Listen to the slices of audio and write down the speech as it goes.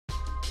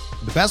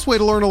The best way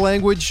to learn a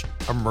language?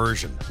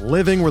 Immersion.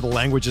 Living where the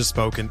language is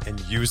spoken and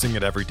using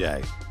it every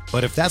day.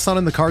 But if that's not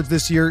in the cards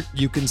this year,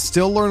 you can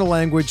still learn a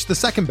language the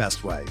second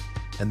best way,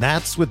 and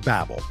that's with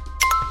Babbel.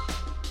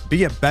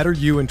 Be a better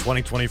you in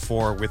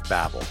 2024 with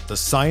Babbel, the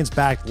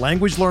science-backed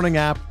language learning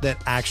app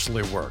that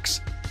actually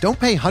works. Don't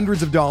pay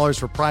hundreds of dollars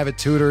for private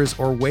tutors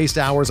or waste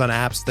hours on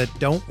apps that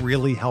don't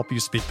really help you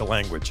speak the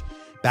language.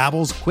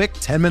 Babbel's quick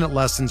 10-minute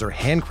lessons are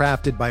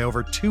handcrafted by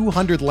over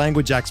 200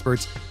 language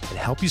experts and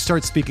help you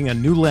start speaking a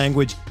new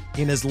language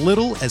in as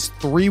little as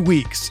 3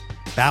 weeks.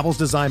 Babbel's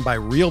designed by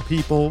real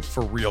people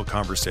for real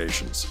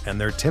conversations,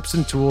 and their tips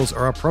and tools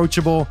are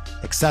approachable,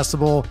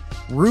 accessible,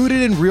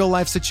 rooted in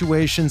real-life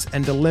situations,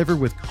 and delivered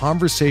with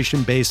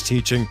conversation-based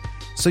teaching,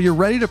 so you're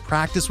ready to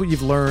practice what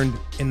you've learned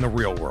in the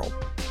real world.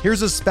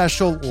 Here's a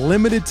special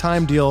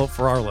limited-time deal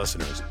for our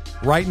listeners.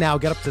 Right now,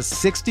 get up to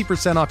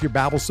 60% off your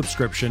Babbel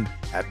subscription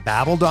at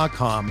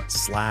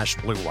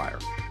babbel.com/Blue Wire.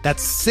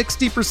 That's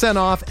 60%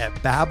 off at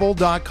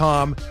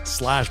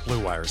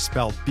babbel.com/Blue Wire,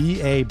 spelled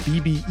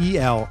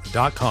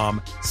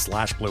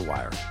BABBEL.com/Blue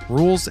Wire.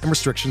 Rules and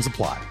restrictions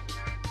apply.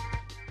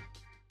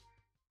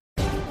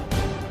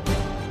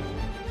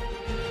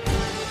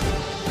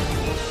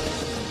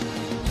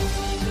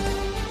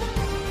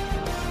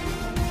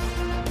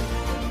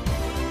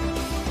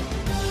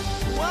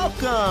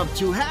 Welcome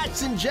to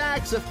Hacks and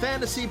Jacks, a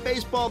fantasy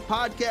baseball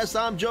podcast.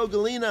 I'm Joe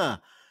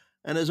Galena.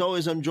 And as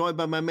always, I'm joined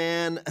by my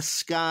man,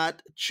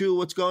 Scott Chu.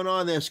 What's going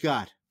on there,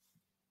 Scott?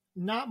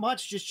 Not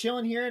much. Just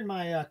chilling here in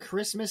my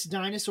Christmas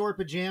dinosaur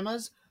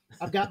pajamas.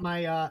 I've got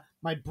my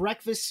my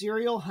breakfast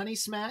cereal, Honey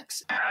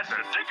Smacks. That's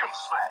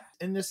ridiculous.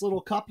 In this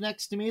little cup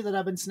next to me that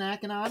I've been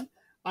snacking on.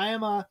 I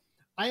am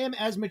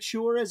as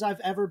mature as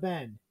I've ever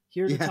been.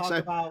 Here to talk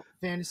about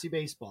fantasy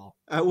baseball.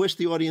 I wish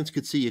the audience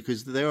could see you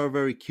because they are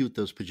very cute,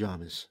 those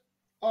pajamas.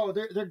 Oh,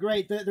 they're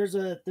great. There's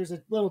a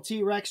little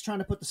T-Rex trying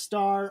to put the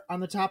star on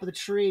the top of the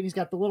tree, and he's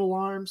got the little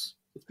arms.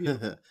 It's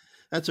beautiful.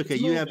 That's okay.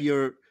 You have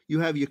your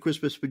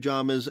Christmas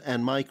pajamas,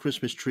 and my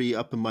Christmas tree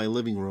up in my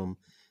living room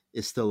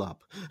is still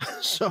up.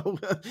 So,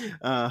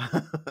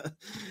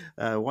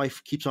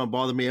 wife keeps on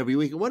bothering me every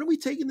week. When are we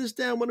taking this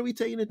down? When are we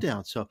taking it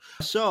down? So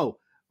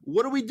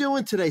what are we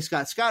doing today,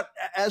 Scott? Scott,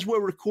 as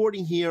we're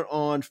recording here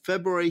on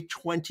February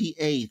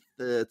 28th,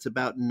 it's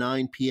about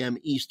 9 p.m.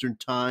 Eastern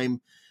time.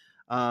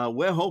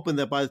 We're hoping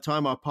that by the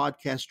time our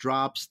podcast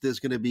drops, there's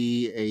going to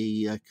be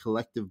a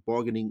collective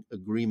bargaining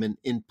agreement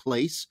in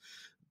place.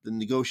 The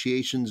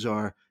negotiations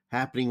are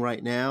happening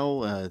right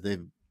now.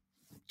 The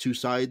two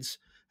sides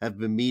have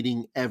been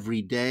meeting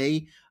every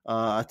day.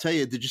 I'll tell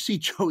you, did you see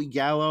Joey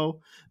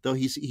Gallo? Though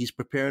he's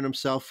preparing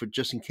himself for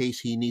just in case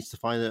he needs to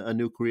find a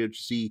new career. Did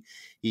you see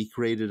he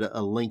created a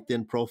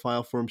LinkedIn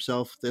profile for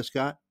himself there,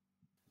 Scott?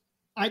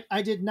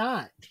 I did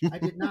not. I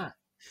did not.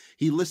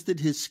 He listed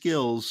his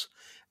skills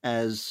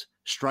as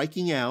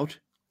striking out,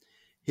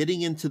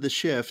 hitting into the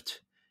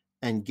shift,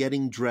 and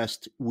getting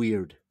dressed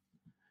weird.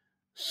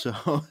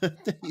 So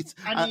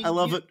I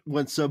love it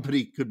when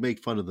somebody could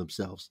make fun of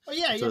themselves. Oh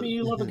yeah, so, I mean,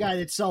 you love a guy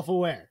that's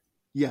self-aware.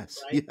 Yes,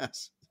 right?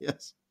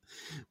 yes.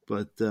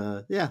 But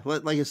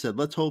like I said,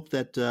 let's hope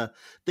that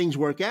things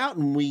work out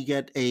and we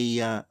get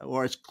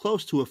or as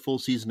close to a full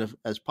season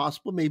as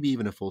possible, maybe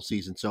even a full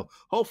season. So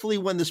hopefully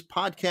when this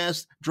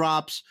podcast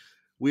drops,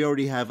 we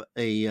already have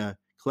a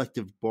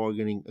collective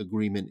bargaining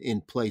agreement in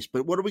place.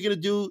 But what are we going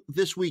to do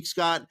this week,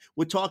 Scott?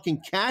 We're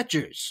talking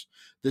catchers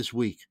this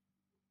week.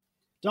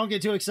 Don't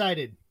get too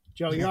excited,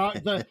 Joe.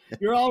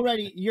 You're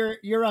already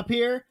you're up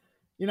here.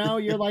 You know,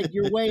 you're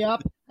way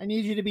up. I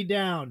need you to be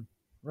down,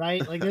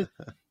 right? Like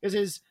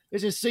this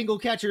is single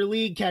catcher,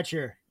 league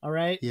catcher. All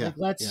right. Yeah.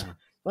 Like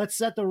let's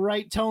set the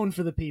right tone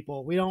for the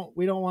people. We don't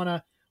want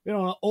to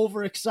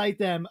overexcite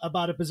them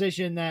about a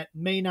position that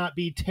may not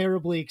be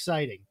terribly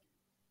exciting.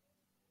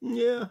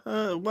 Yeah,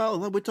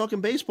 well, we're talking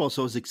baseball,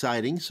 so it's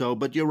exciting. So,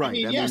 but you're right.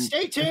 I mean,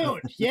 stay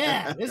tuned.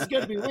 Yeah, this is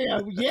going to be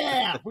weird.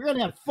 Yeah, we're going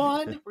to have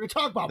fun. We're going to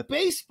talk about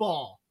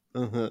baseball.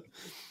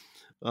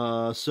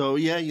 So,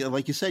 yeah,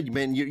 like you said,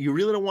 man, you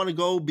really don't want to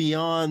go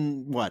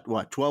beyond,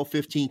 what, 12,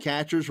 15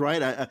 catchers,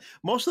 right?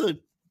 Most of the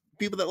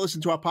people that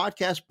listen to our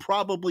podcast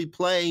probably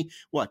play,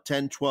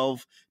 10,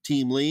 12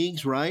 team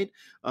leagues, right?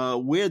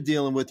 We're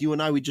dealing with, you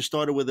and I, we just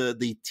started with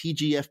the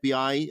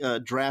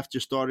TGFBI draft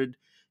just started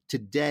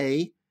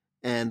today.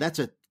 And that's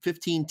a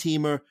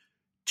 15-teamer,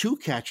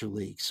 2-catcher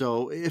league.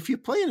 So if you're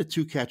playing a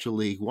 2-catcher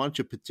league, why don't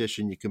you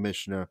petition your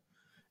commissioner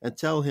and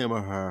tell him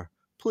or her,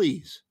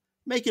 please,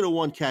 make it a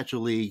 1-catcher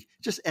league.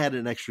 Just add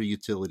an extra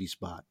utility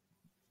spot.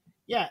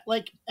 Yeah,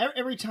 like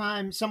every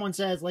time someone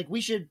says, like,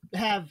 we should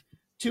have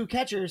 2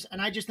 catchers,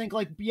 and I just think,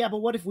 like, yeah,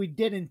 but what if we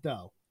didn't,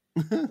 though?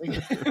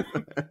 And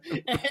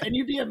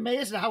you'd be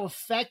amazed at how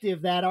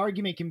effective that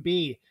argument can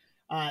be.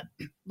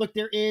 Look,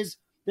 there is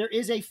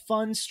a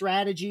fun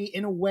strategy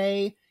in a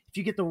way if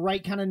you get the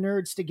right kind of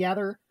nerds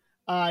together,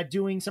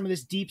 doing some of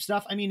this deep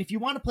stuff. I mean, if you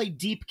want to play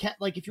deep,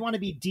 like if you want to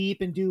be deep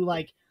and do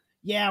like,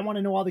 yeah, I want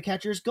to know all the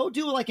catchers, go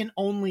do like an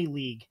only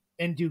league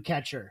and do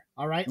catcher.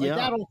 All right. Like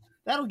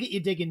that'll get you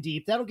digging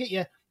deep. That'll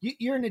get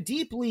you're in a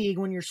deep league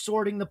when you're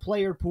sorting the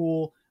player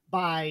pool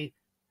by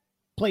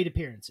plate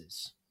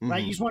appearances, right?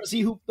 Mm-hmm. You just want to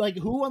see who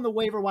on the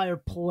waiver wire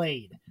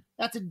played.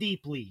 That's a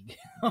deep league,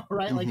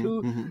 right? Like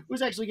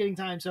who's actually getting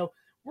time. So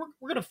we're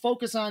going to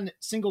focus on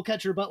single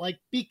catcher, but like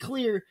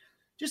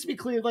just to be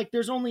clear, like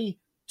there's only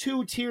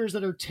 2 tiers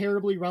that are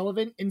terribly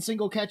relevant in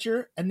single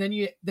catcher, and then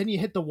you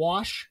hit the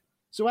wash.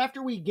 So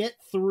after we get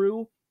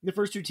through the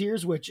first 2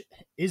 tiers, which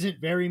isn't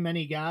very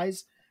many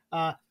guys,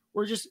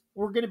 we're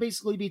going to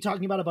basically be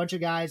talking about a bunch of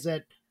guys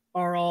that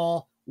are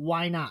all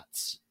why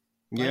nots.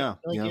 Right?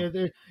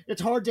 Yeah,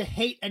 it's hard to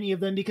hate any of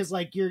them because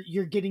like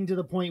you're getting to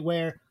the point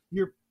where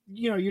you're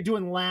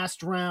doing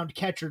last round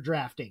catcher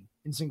drafting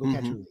in single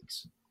catcher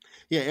leagues.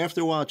 Yeah,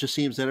 after a while, it just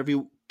seems that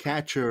every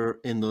catcher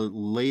in the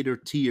later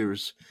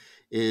tiers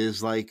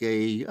is like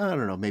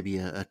maybe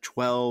a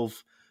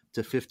 12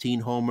 to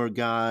 15 homer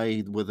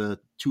guy with a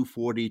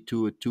 240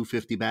 to a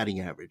 250 batting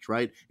average,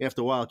 right?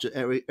 After a while,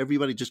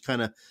 everybody just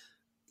kind of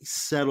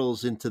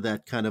settles into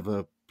that kind of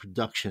a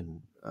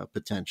production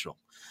potential.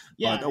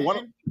 Yeah,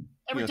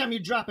 every time you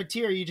drop a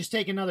tier, you just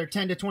take another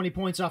 10 to 20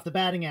 points off the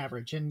batting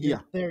average, and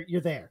you're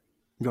there.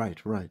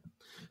 Right.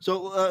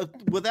 So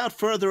without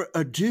further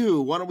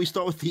ado, why don't we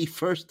start with the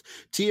first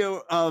tier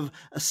of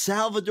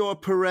Salvador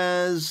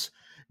Perez,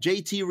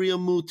 JT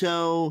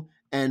Realmuto,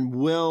 and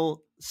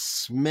Will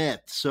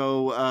Smith.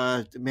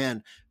 So,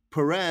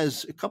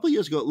 Perez, a couple of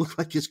years ago, it looked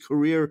like his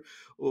career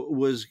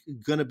was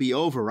going to be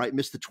over, right?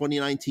 Missed the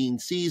 2019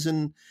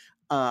 season.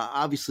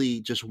 Obviously,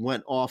 just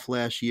went off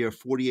last year,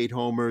 48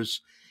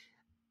 homers,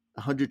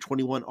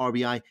 121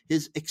 RBI.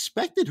 His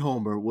expected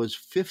homer was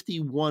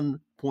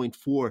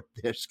 51.4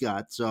 there,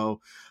 Scott. So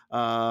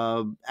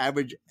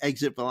average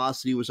exit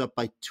velocity was up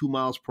by 2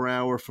 miles per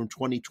hour from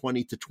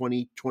 2020 to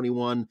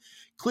 2021.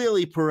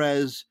 Clearly,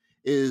 Perez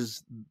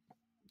is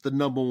the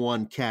number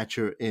 1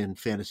 catcher in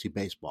fantasy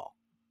baseball.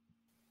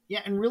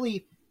 Yeah, and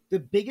really the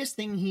biggest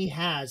thing he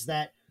has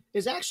that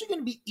is actually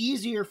going to be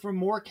easier for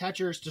more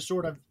catchers to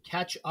sort of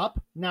catch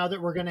up now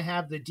that we're going to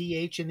have the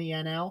DH in the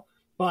NL,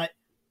 but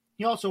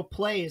he also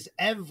plays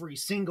every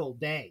single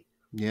day.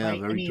 Yeah,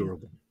 right? Very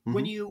durable.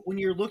 When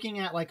you're looking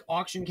at like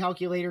auction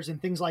calculators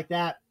and things like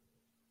that,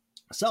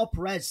 Sal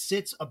Perez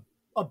sits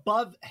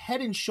above,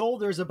 head and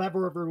shoulders above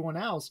everyone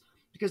else,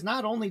 because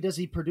not only does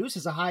he produce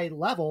as a high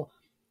level,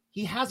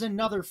 he has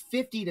another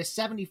 50 to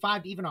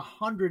 75 to even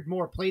 100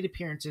 more plate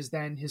appearances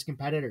than his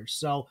competitors.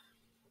 So,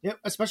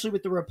 especially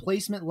with the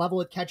replacement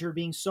level at catcher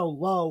being so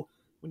low,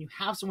 when you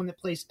have someone that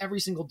plays every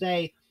single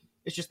day,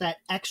 it's just that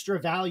extra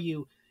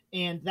value.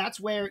 And that's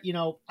where,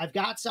 I've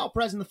got Sal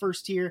Perez in the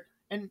first tier.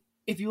 And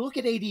if you look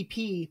at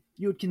ADP,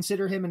 you would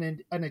consider him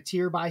in a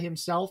tier by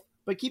himself.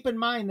 But keep in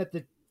mind that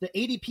the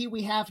ADP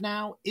we have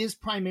now is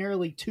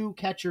primarily 2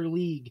 catcher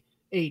league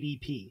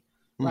ADP,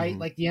 right?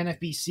 Like the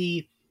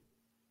NFBC,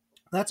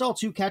 that's all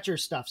 2 catcher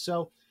stuff.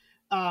 So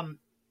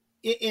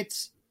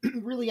it's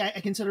really,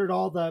 I consider it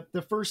all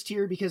the first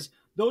tier because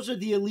those are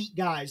the elite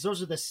guys.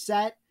 Those are the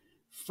set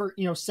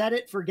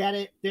it, forget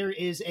it. There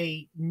is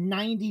a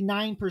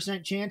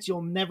 99% chance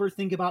you'll never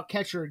think about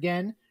catcher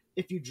again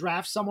if you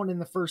draft someone in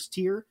the first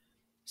tier.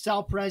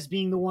 Sal Perez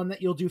being the one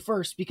that you'll do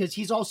first because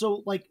he's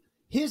also like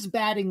his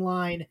batting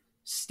line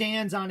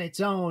stands on its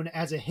own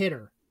as a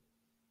hitter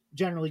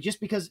generally just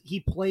because he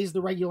plays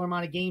the regular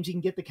amount of games. He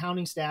can get the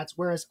counting stats,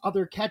 whereas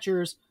other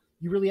catchers,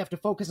 you really have to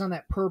focus on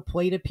that per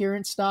plate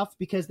appearance stuff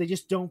because they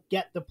just don't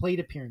get the plate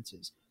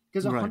appearances.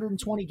 Because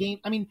 120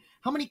 games, I mean,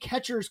 how many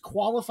catchers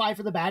qualify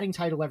for the batting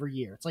title every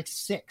year? It's like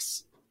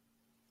 6.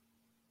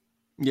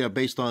 Yeah,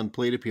 based on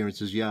plate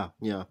appearances. Yeah.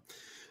 JT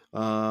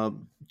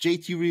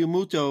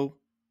Realmuto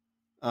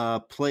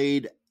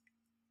played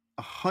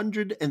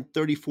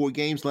 134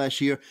 games last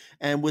year,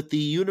 and with the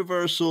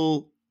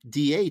universal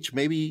DH,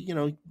 maybe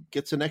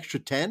gets an extra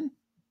 10,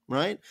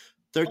 right?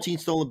 13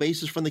 stolen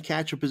bases from the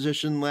catcher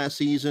position last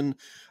season.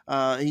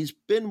 He's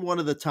been one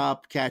of the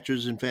top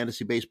catchers in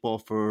fantasy baseball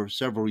for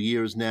several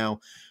years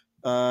now.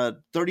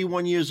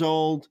 31 years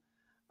old.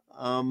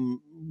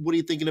 What are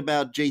you thinking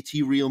about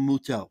JT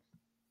Realmuto?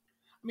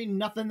 I mean,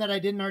 nothing that I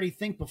didn't already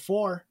think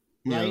before,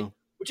 right? Yeah.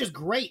 Which is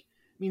great.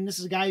 I mean, this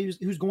is a guy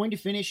who's going to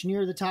finish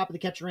near the top of the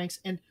catcher ranks.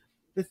 And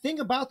the thing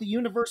about the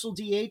universal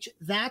DH,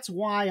 that's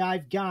why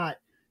I've got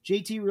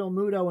JT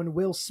Realmuto and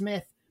Will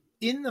Smith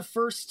in the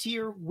first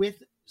tier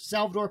with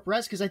Salvador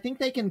Perez, because I think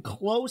they can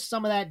close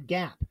some of that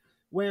gap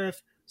where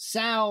if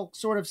Sal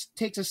sort of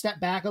takes a step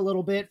back a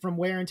little bit from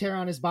wear and tear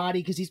on his body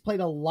because he's played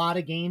a lot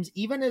of games,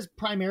 even as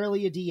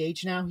primarily a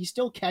DH now, he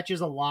still catches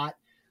a lot.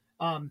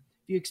 If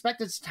you expect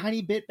a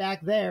tiny bit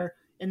back there,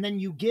 and then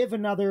you give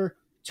another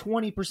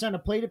 20%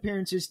 of plate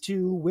appearances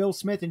to Will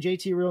Smith and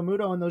JT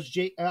Realmuto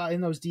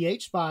in those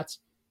DH spots,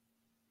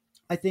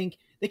 I think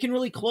they can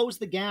really close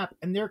the gap,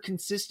 and their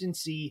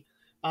consistency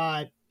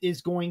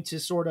is going to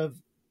sort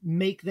of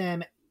make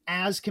them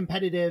as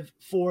competitive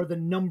for the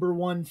number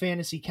 1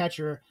 fantasy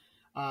catcher.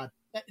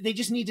 They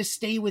just need to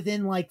stay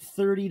within like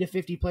 30 to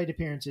 50 plate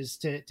appearances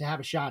to have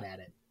a shot at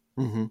it.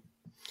 Mm-hmm.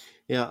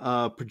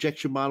 Yeah.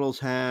 Projection models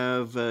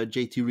have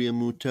JT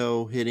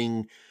Realmuto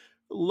hitting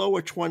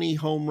lower 20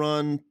 home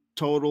run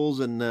totals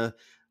and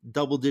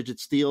double-digit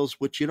steals,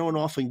 which you don't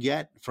often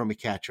get from a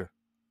catcher.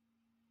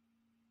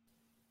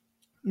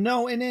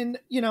 No, and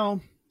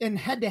in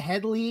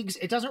head-to-head leagues,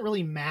 it doesn't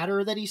really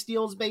matter that he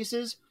steals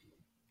bases.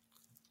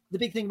 The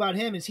big thing about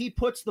him is he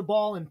puts the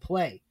ball in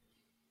play.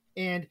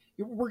 And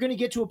we're going to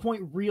get to a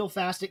point real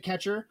fast at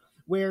catcher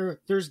where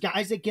there's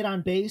guys that get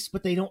on base,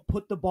 but they don't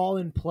put the ball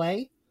in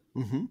play.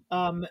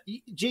 JT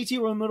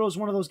Realmuto is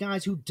one of those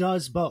guys who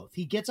does both.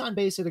 He gets on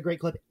base at a great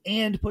clip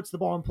and puts the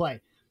ball in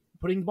play.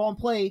 Putting the ball in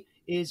play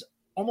is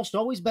almost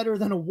always better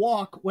than a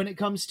walk when it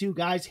comes to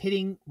guys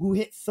who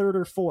hit third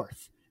or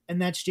fourth.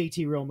 And that's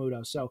JT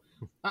Realmuto. So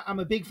I'm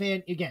a big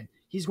fan. Again,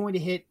 he's going to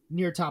hit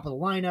near top of the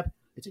lineup.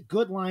 It's a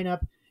good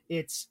lineup.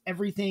 It's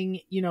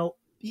everything,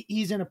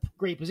 he's in a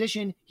great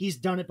position. He's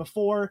done it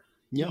before.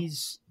 Yep.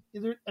 He's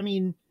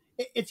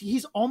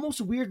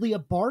almost weirdly a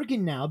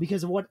bargain now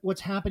because of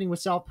what's happening with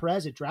Sal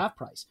Perez at draft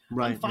price.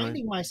 Right, I'm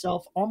finding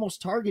myself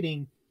almost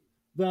targeting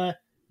the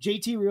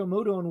JT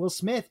Realmuto and Will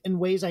Smith in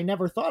ways I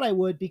never thought I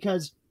would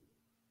because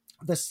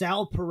the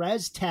Sal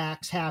Perez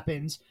tax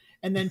happens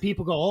and then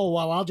people go, oh,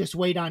 well, I'll just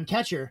wait on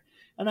catcher.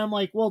 And I'm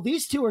like, well,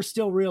 these two are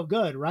still real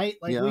good, right?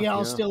 Like we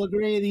all still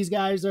agree these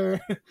guys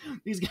are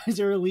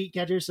elite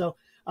catchers. So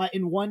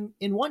in one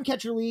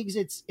catcher leagues,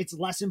 it's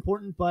less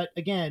important. But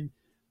again,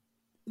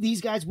 these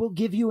guys will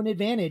give you an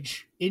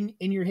advantage in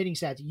your hitting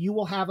stats.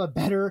 You'll have a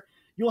better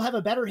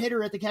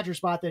hitter at the catcher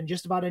spot than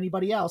just about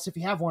anybody else if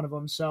you have one of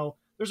them. So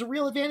there's a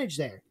real advantage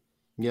there.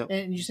 Yep.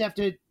 And you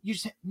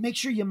just make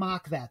sure you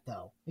mock that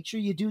though. Make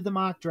sure you do the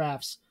mock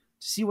drafts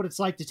to see what it's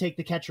like to take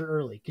the catcher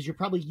early because you're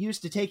probably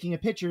used to taking a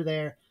pitcher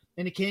there.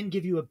 And it can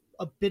give you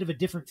a bit of a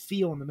different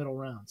feel in the middle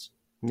rounds.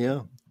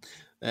 Yeah.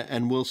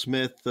 And Will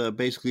Smith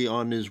basically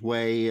on his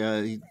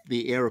way,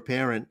 the heir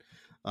apparent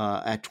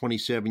at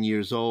 27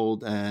 years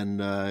old.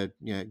 And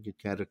you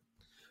had a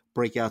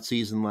breakout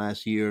season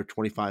last year,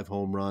 25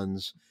 home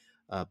runs,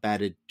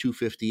 batted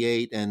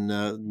 .258.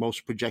 And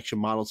most projection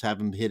models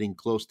have him hitting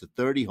close to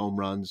 30 home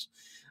runs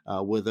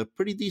with a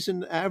pretty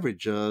decent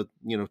average,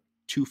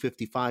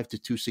 255 to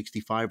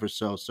 265 or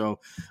so.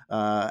 So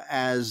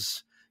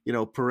as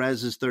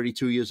Perez is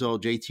 32 years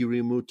old, JT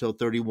Realmuto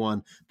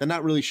 31. They're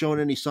not really showing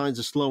any signs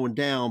of slowing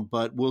down,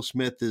 but Will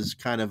Smith is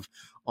kind of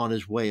on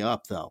his way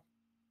up, though.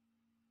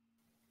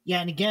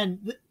 Yeah, and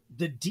again,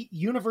 the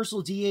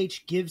universal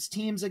DH gives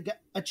teams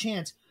a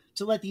chance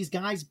to let these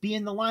guys be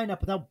in the lineup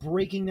without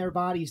breaking their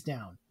bodies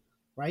down,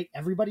 right?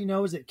 Everybody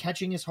knows that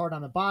catching is hard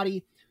on the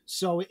body,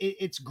 so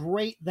it's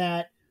great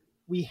that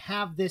we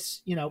have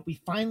this,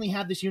 we finally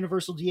have this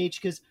universal DH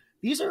because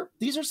these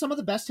are some of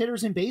the best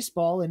hitters in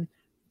baseball, and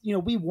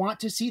we want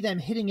to see them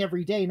hitting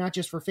every day, not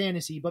just for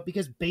fantasy, but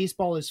because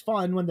baseball is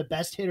fun when the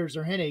best hitters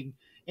are hitting.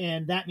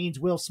 And that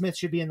means Will Smith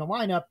should be in the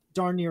lineup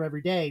darn near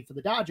every day for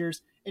the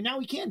Dodgers. And now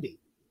he can be.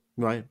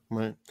 Right.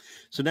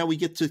 So now we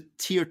get to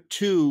tier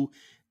 2.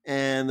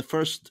 And the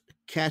first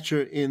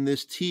catcher in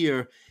this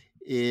tier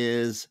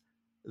is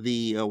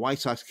the White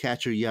Sox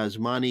catcher,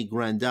 Yasmani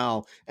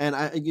Grandal. And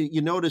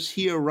you notice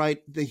here,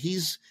 right, that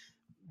he's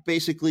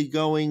basically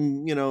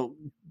going,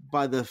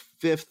 by the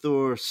 5th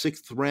or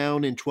 6th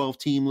round in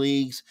 12-team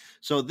leagues.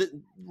 So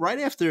right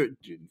after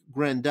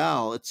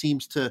Grandal, it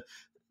seems to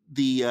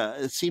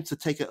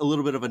take a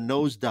little bit of a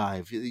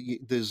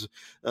nosedive. There's,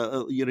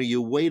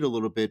 you wait a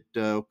little bit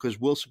because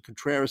Wilson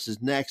Contreras is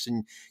next,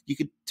 and you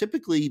could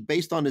typically,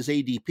 based on his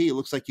ADP, it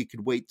looks like you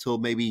could wait till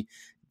maybe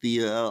the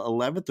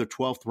 11th or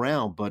 12th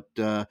round. But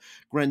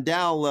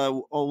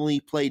Grandal only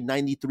played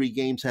 93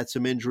 games, had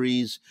some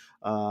injuries,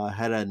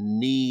 had a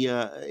knee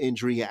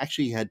injury,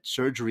 actually had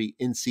surgery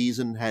in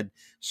season, had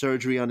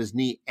surgery on his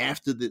knee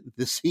after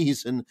the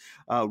season.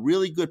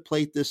 Really good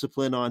plate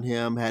discipline on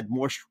him, had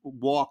more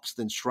walks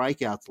than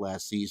strikeouts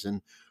last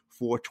season,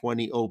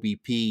 420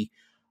 OBP.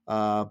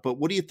 But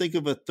what do you think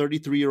of a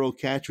 33-year-old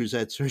catcher who's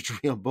had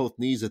surgery on both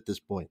knees at this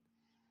point?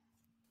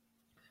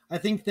 I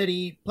think that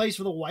he plays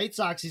for the White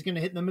Sox. He's going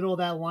to hit in the middle of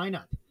that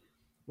lineup,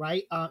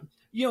 right?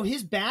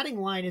 His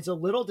batting line is a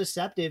little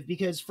deceptive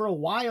because for a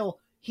while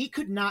he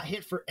could not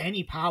hit for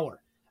any power.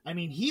 I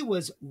mean, he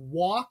was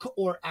walk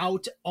or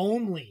out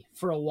only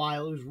for a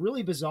while. It was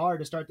really bizarre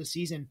to start the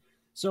season.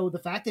 So the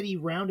fact that he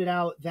rounded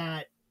out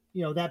that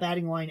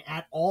batting line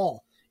at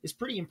all is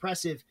pretty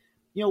impressive.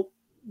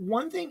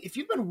 One thing, if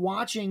you've been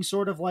watching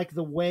sort of like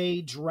the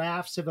way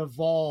drafts have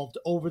evolved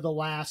over the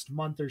last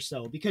month or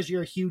so, because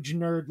you're a huge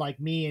nerd like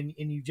me and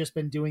you've just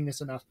been doing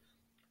this enough.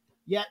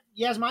 Yet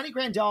Yasmani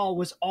Grandal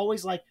was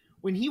always like,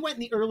 when he went in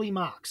the early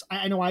mocks,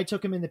 I know I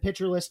took him in the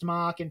pitcher list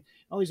mock and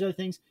all these other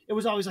things. It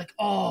was always like,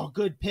 oh,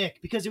 good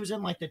pick, because it was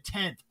in like the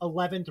 10th,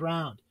 11th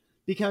round.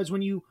 Because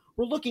when you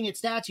were looking at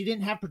stats, you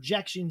didn't have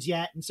projections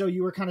yet. And so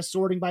you were kind of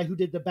sorting by who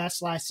did the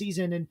best last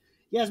season. And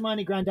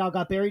Yasmani Grandal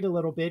got buried a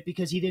little bit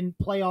because he didn't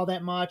play all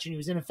that much and he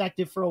was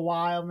ineffective for a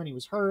while and then he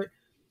was hurt.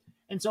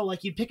 And so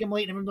like you'd pick him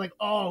late and everyone's like,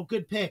 oh,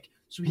 good pick.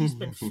 So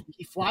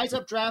he flies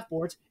up draft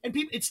boards and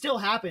people, it still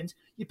happens.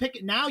 You pick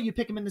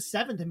him in the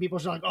 7th and people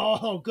are like,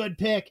 oh, good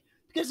pick,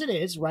 because it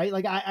is, right?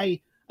 Like I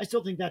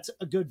still think that's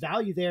a good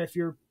value there if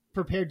you're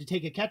prepared to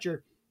take a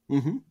catcher.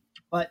 Mm-hmm.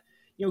 But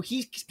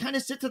he kind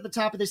of sits at the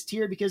top of this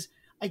tier because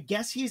I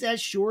guess he's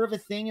as sure of a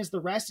thing as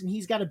the rest, and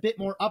he's got a bit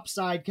more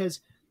upside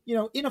because,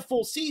 in a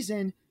full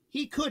season,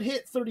 he could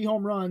hit 30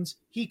 home runs.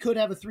 He could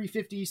have a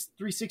 350,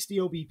 360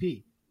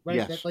 OBP, right?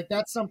 Yes.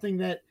 That's something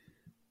that,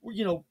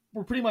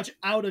 we're pretty much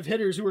out of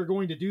hitters who are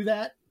going to do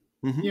that.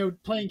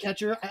 Playing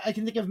catcher. I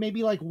can think of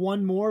maybe like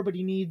one more, but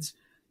he needs,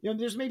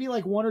 there's maybe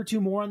like one or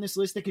two more on this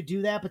list that could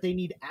do that, but they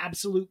need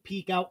absolute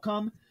peak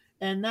outcome.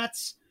 And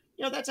that's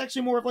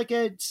actually more of like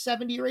a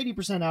 70 or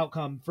 80%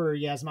 outcome for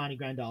Yasmani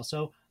Grandal.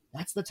 So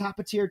that's the top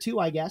of tier 2,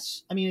 I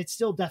guess. I mean, it's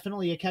still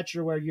definitely a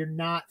catcher where you're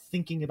not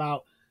thinking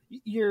about,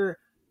 you're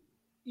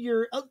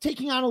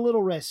taking on a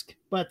little risk,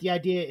 but the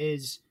idea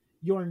is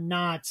you're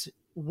not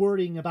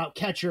worrying about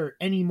catcher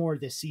anymore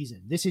this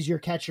season. This is your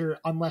catcher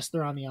unless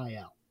they're on the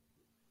IL.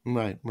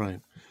 Right.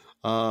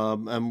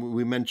 And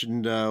we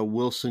mentioned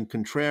Wilson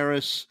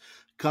Contreras,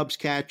 Cubs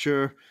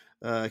catcher,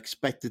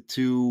 expected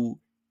to,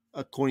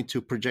 according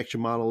to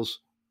projection models,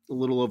 a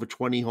little over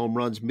 20 home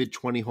runs,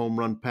 mid-20 home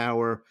run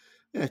power,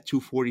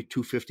 240,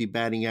 250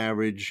 batting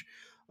average,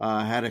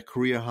 had a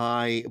career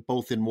high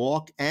both in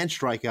walk and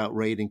strikeout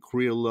rate and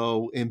career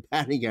low in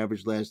batting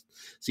average last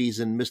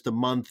season, missed a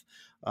month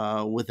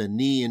with a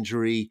knee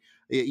injury.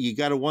 You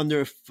got to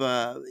wonder if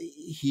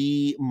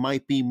he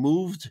might be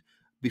moved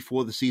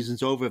before the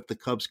season's over if the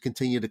Cubs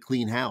continue to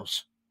clean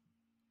house.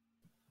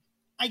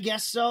 I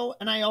guess so.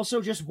 And I also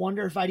just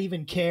wonder if I'd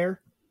even care.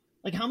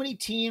 Like, how many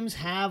teams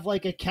have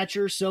like a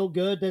catcher so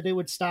good that they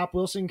would stop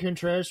Wilson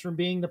Contreras from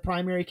being the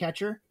primary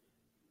catcher?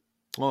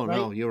 Oh, right?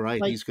 No, you're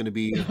right. He's going to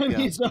be. Yeah. I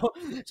mean, so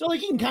like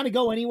he can kind of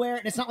go anywhere.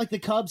 And it's not like the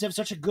Cubs have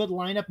such a good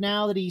lineup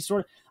now that he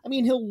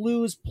he'll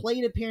lose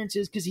plate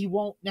appearances because he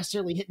won't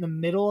necessarily hit in the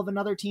middle of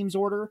another team's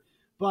order,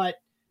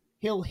 but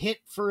he'll hit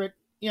for it.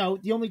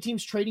 The only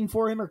teams trading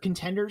for him are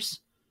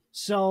contenders.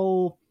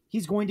 So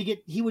he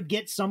would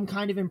get some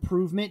kind of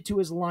improvement to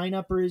his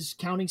lineup or his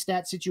counting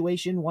stat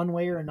situation one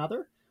way or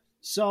another.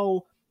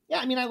 So, yeah,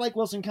 I mean, I like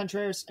Wilson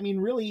Contreras. I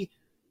mean, really,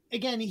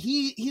 again,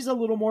 he's a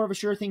little more of a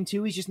sure thing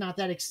too. He's just not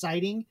that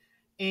exciting.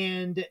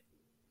 And,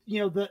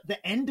 the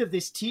end of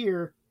this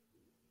tier,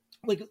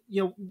 like,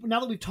 now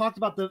that we've talked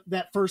about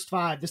that first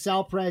five, the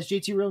Sal Perez,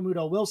 JT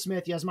Realmuto, Will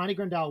Smith, Yasmani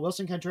Grandal,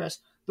 Wilson Contreras,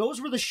 those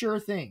were the sure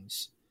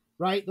things,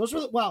 right? Those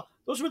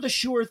were the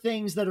sure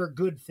things that are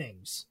good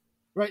things,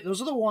 right?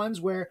 Those are the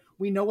ones where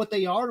we know what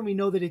they are and we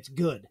know that it's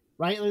good,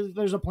 right?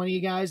 There's a plenty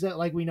of guys that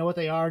like we know what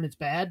they are and it's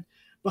bad,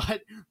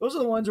 but those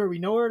are the ones where we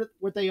know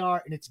what they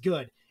are and it's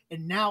good.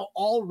 And now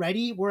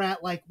already we're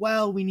at like,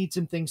 well, we need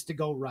some things to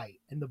go right.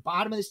 And the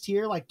bottom of this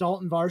tier, like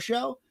Dalton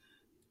Varsho,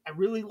 I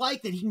really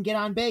like that he can get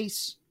on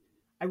base.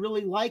 I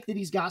really like that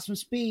he's got some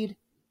speed.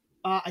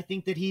 I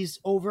think that he's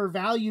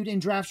overvalued in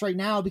drafts right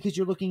now because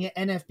you're looking at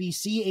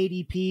NFBC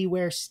ADP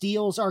where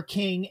steals are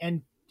king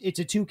and it's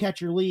a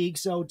 2-catcher league.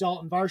 So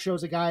Dalton Varsho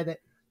is a guy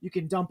that you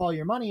can dump all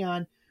your money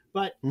on.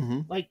 But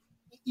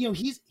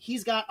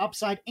he's got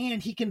upside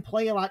and he can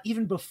play a lot.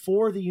 Even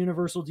before the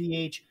universal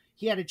DH,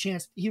 he had a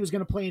chance. He was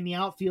going to play in the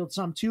outfield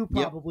some too,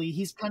 probably. Yep.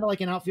 He's kind of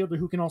like an outfielder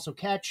who can also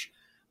catch,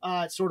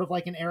 sort of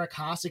like an Eric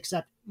Haas,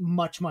 except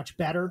much, much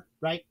better,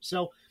 right?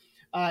 So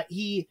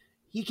he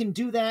can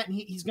do that, and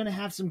he's going to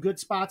have some good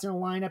spots in the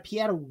lineup. He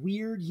had a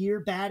weird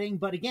year batting,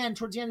 but again,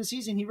 towards the end of the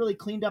season, he really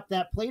cleaned up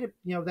that plate.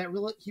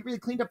 He really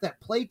cleaned up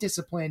that plate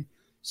discipline.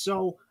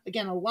 So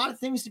again, a lot of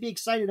things to be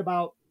excited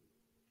about.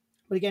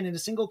 But again, in a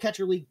single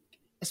catcher league,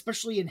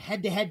 especially in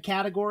head-to-head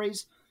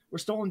categories where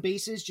stolen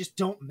bases just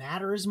don't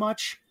matter as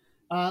much,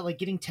 like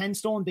getting 10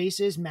 stolen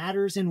bases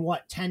matters in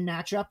 10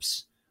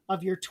 matchups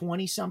of your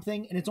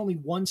 20-something, and it's only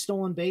one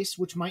stolen base,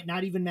 which might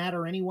not even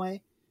matter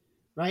anyway.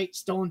 Right?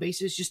 Stolen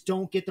bases just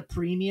don't get the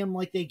premium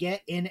like they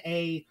get in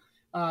a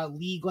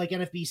league like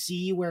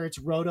NFBC where it's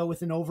roto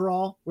with an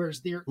overall,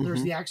 whereas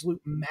there's the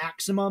absolute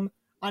maximum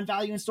on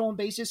value in stolen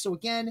bases. So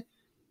again,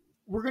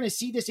 we're going to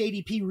see this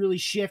ADP really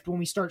shift when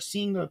we start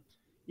seeing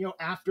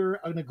after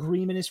an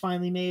agreement is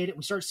finally made,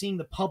 we start seeing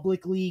the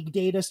public league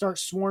data start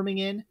swarming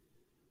in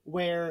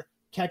where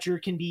catcher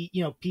can be,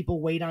 people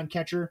wait on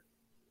catcher.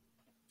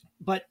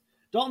 But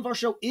Dalton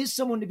Varsho is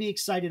someone to be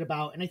excited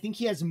about, and I think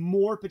he has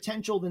more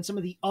potential than some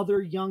of the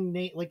other young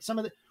like some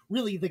of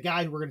the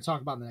guy who we're going to talk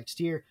about in the next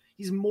tier.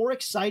 He's more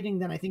exciting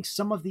than I think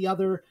some of the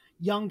other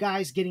young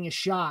guys getting a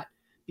shot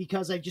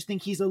because I just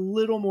think he's a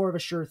little more of a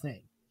sure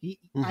thing.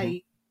 We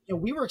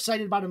were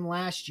excited about him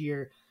last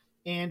year,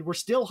 and we're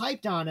still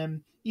hyped on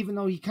him, even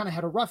though he kind of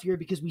had a rough year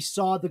because we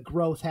saw the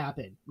growth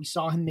happen. We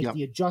saw him make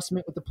the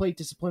adjustment with the plate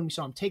discipline. We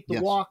saw him take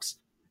the walks.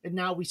 And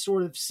now we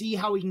sort of see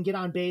how he can get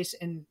on base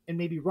and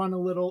maybe run a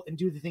little and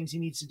do the things he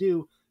needs to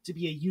do to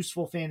be a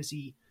useful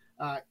fantasy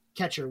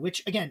catcher,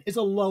 which, again, is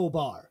a low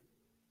bar.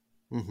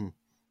 Mm-hmm.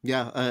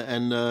 Yeah,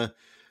 and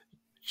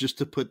just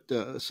to put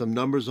some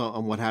numbers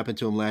on what happened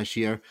to him last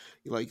year,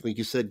 like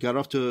you said, got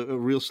off to a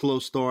real slow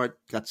start,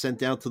 got sent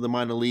down to the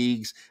minor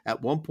leagues.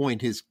 At one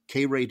point, his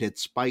K rate had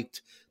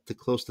spiked to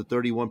close to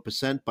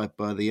 31%, but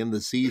by the end of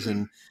the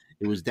season,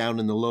 it was down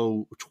in the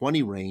low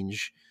 20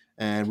 range.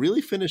 And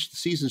really finished the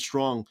season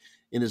strong.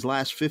 In his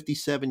last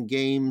 57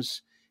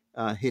 games,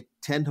 hit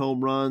 10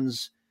 home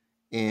runs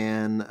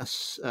and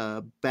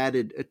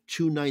batted a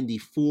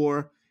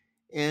 294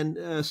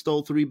 and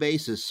stole 3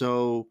 bases.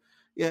 So,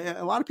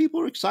 yeah, a lot of people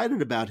are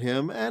excited about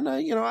him, and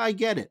I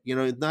get it.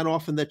 It's not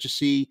often that you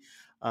see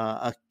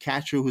a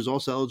catcher who's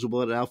also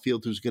eligible at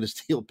outfield who's going to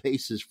steal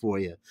bases for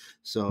you.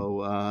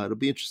 So it'll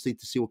be interesting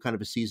to see what kind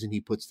of a season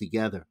he puts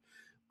together.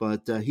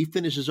 But he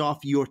finishes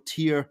off your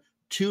tier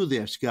 2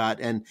 there, Scott,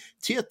 and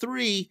tier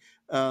 3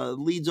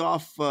 leads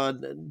off.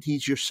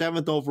 He's your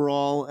 7th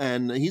overall,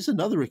 and he's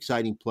another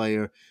exciting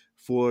player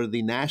for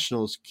the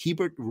Nationals,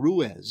 Keibert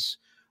Ruiz,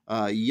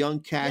 young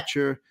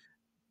catcher.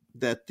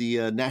 That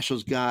the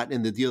Nationals got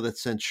in the deal that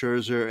sent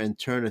Scherzer and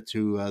Turner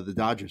to the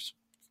Dodgers.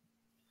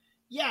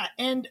 Yeah,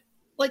 and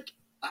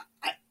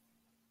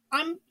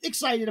I'm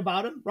excited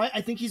about him, right? I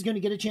think he's going to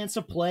get a chance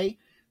to play.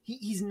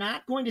 He's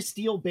not going to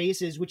steal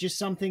bases, which is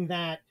something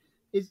that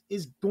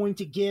is going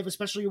to give,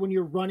 especially when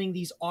you're running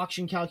these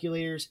auction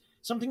calculators,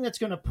 something that's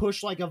going to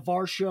push like a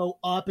Varsho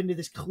up into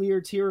this clear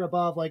tier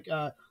above, like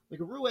a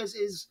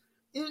Ruiz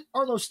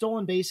are those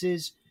stolen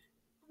bases.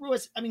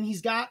 Ruiz, I mean,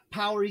 he's got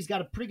power. He's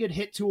got a pretty good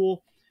hit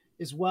tool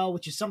as well,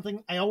 which is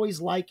something I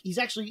always like. He's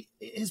actually,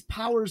 his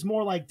power is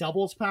more like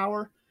doubles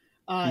power.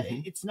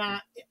 It's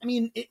not, I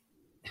mean,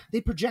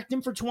 they project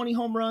him for 20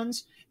 home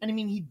runs. And I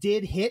mean, he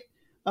did hit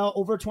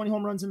over 20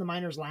 home runs in the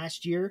minors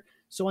last year.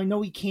 So I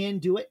know he can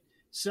do it.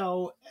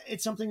 So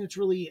it's something that's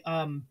really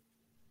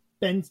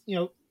been,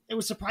 it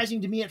was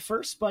surprising to me at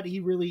first, but he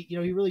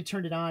really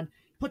turned it on.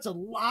 He puts a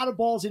lot of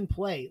balls in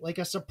play, like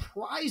a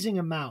surprising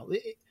amount.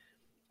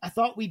 I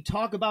thought we'd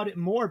talk about it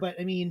more, but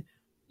I mean,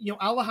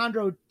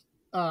 Alejandro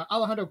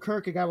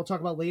Kirk, a guy we'll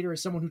talk about later,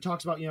 is someone who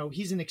talks about,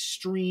 he's an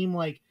extreme,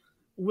 like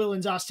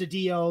Willens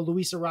Astudillo,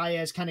 Luis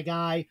Arias kind of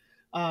guy.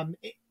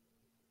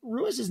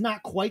 Ruiz is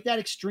not quite that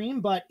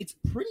extreme, but it's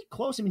pretty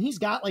close. I mean, he's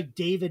got like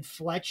David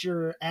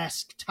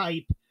Fletcher-esque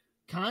type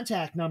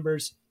contact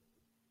numbers.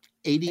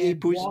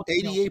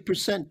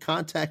 88%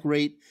 contact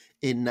rate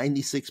in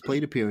 96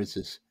 plate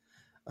appearances.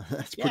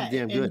 That's pretty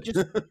damn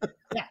good.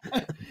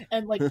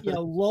 And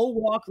low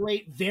walk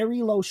rate,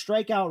 very low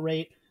strikeout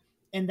rate.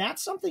 And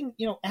that's something,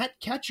 at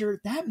catcher,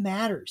 that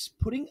matters.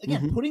 Putting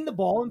the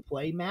ball in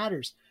play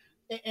matters.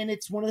 And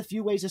it's one of the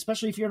few ways,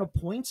 especially if you're in a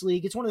points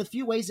league, it's one of the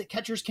few ways that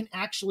catchers can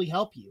actually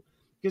help you.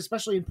 Because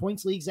especially in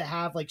points leagues that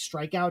have like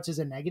strikeouts as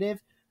a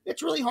negative,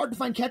 it's really hard to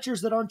find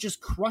catchers that aren't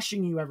just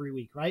crushing you every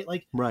week, right?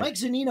 Like Mike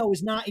Zunino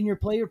is not in your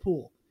player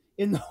pool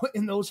in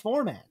those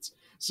formats.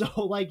 So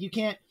like you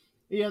can't,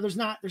 there's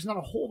not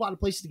a whole lot of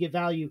places to get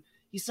value.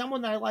 He's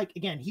someone that I like.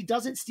 Again, he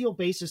doesn't steal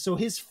bases, so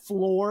his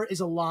floor is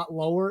a lot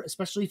lower,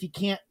 especially if he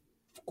can't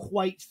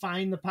quite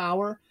find the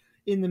power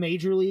in the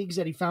major leagues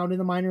that he found in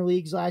the minor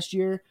leagues last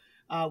year,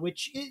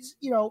 which is,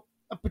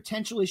 a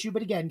potential issue.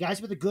 But again,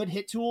 guys with a good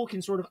hit tool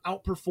can sort of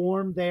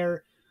outperform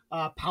their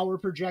power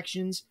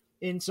projections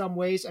in some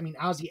ways. I mean,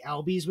 Ozzie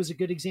Albies was a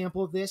good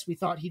example of this. We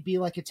thought he'd be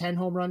like a 10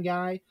 home run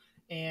guy,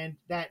 and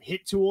that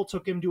hit tool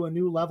took him to a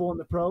new level in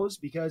the pros,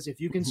 because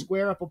if you can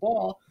square up a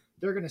ball,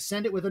 they're going to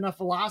send it with enough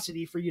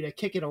velocity for you to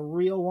kick it a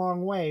real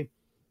long way.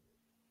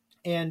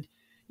 And,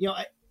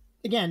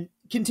 again,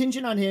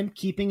 contingent on him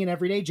keeping an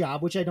everyday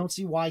job, which I don't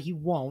see why he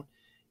won't.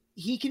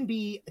 I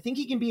think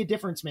he can be a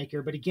difference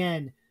maker, but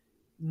again,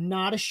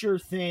 not a sure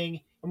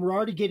thing. And we're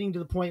already getting to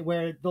the point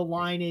where the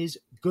line is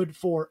good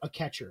for a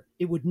catcher.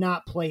 It would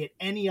not play at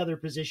any other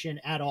position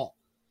at all.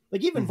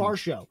 Like even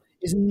Varsho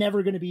is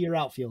never going to be your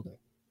outfielder.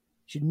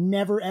 Should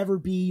never, ever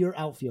be your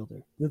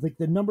outfielder. Like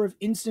the number of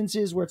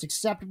instances where it's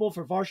acceptable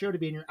for Varsho to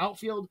be in your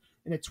outfield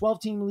in a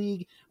 12-team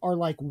league are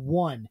like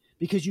 1,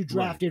 because you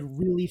drafted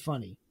really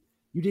funny.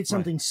 You did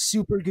something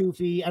super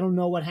goofy. I don't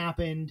know what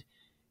happened.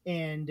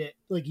 And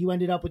like you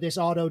ended up with this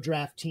auto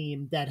draft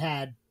team that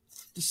had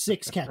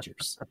 6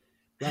 catchers,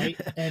 right?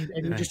 And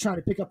you're just trying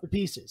to pick up the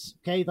pieces.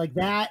 Okay. Like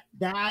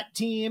that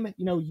team,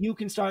 you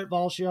can start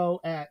Varsho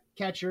at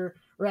catcher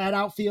or at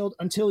outfield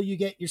until you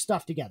get your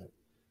stuff together.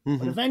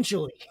 But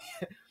eventually,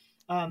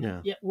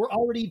 we're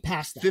already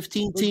past that.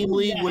 15-team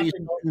league, what are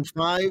you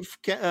starting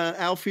 5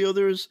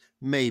 outfielders?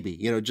 Maybe,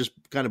 just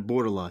kind of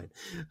borderline.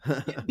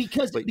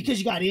 because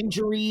you got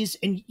injuries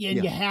and you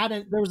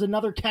there was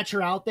another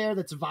catcher out there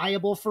that's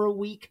viable for a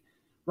week,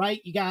 right?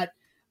 You got,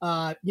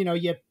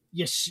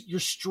 you're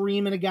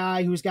streaming a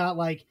guy who's got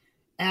like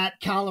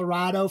at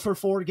Colorado for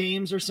 4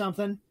 games or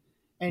something,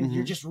 and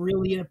you're just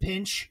really in a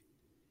pinch.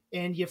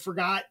 And you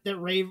forgot that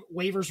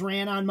waivers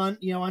ran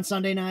on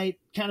Sunday night,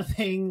 kind of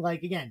thing.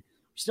 Like again,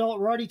 we're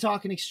already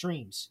talking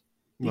extremes,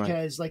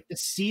 because like the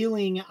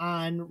ceiling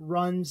on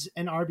runs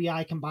and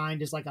RBI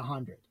combined is like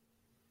 100.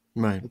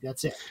 Right, like,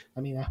 that's it. I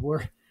mean,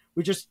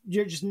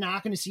 you're just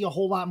not going to see a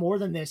whole lot more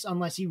than this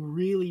unless he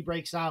really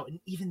breaks out, and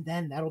even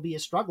then, that'll be a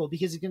struggle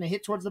because he's going to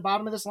hit towards the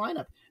bottom of this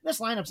lineup. This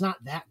lineup's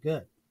not that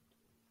good.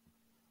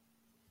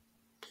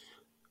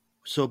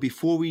 So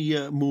before we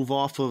move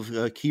off of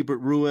Keibert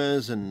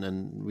Ruiz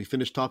and we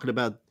finish talking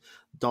about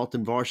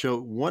Dalton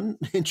Varsho, one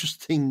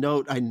interesting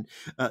note I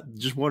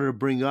just wanted to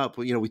bring up.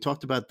 We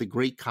talked about the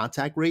great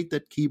contact rate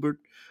that Keibert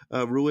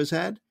Ruiz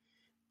had.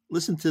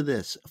 listen to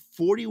this,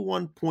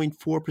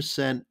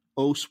 41.4%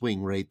 O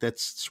swing rate.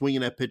 That's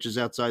swinging at pitches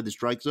outside the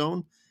strike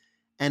zone,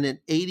 and an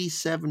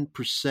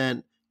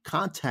 87%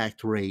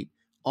 contact rate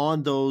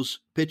on those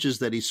pitches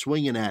that he's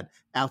swinging at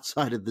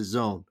outside of the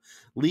zone.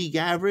 League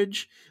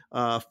average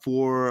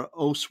for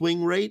O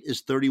swing rate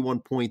is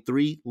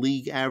 31.3.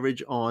 League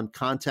average on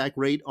contact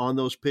rate on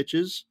those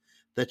pitches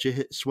that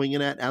you're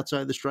swinging at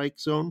outside the strike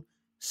zone,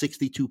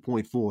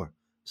 62.4.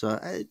 So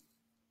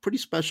pretty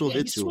special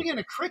hit. He's swinging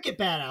a cricket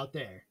bat out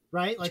there,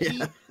 right? Like he's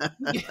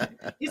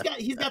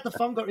got the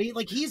fun going.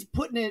 He's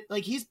putting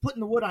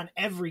the wood on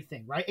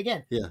everything, right?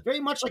 Again, very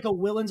much like a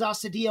Willens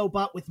Astudillo,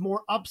 but with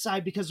more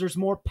upside because there's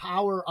more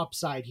power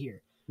upside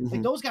here. Mm-hmm.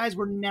 Like those guys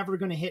were never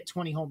going to hit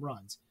 20 home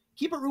runs.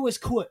 Keeper Ruiz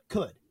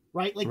could,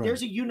 right? Like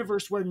there's a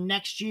universe where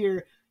next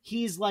year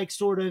he's like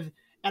sort of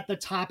at the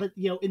top of,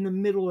 in the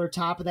middle or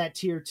top of that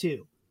tier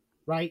 2,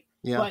 right?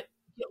 Yeah. But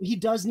he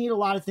does need a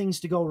lot of things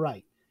to go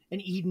right.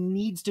 And he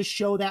needs to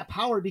show that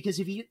power, because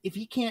if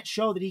he can't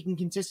show that he can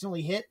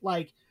consistently hit,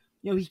 like,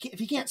 if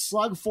he can't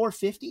slug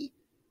 450,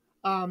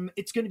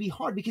 it's going to be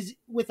hard, because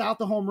without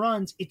the home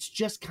runs, it's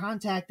just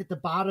contact at the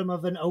bottom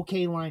of an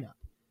okay lineup.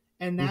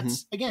 And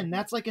that's, again,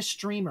 that's like a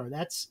streamer.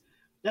 That's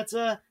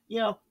a,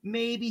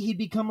 maybe he'd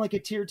become like a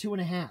tier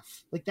 2.5.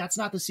 Like that's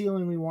not the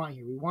ceiling we want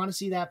here. We want to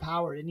see that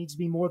power. It needs to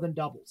be more than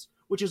doubles,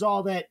 which is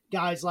all that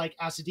guys like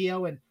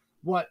Astudillo and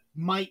what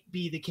might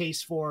be the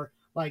case for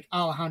like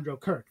Alejandro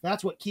Kirk.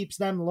 That's what keeps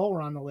them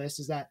lower on the list,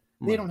 is that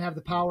they don't have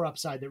the power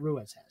upside that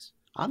Ruiz has.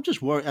 I'm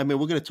just worried. I mean,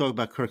 we're going to talk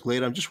about Kirk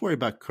later. I'm just worried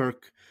about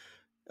Kirk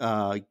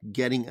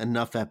getting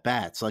enough at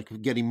bats, like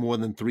getting more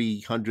than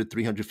 300,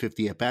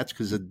 350 at bats,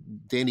 because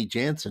of Danny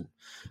Jansen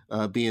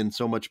being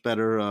so much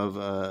better of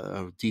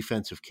a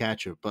defensive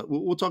catcher. But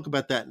we'll talk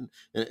about that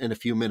in a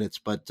few minutes.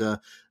 But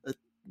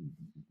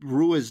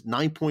Ruiz,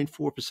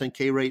 9.4%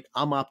 K rate.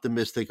 I'm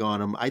optimistic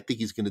on him. I think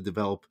he's going to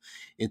develop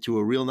into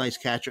a real nice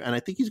catcher, and I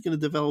think he's going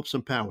to develop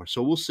some power.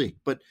 So we'll see.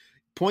 But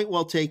point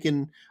well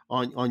taken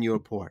on your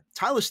part.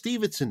 Tyler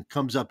Stevenson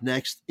comes up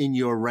next in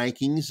your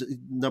rankings,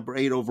 number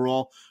 8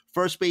 overall.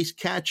 First base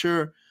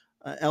catcher,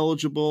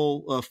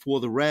 eligible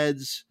for the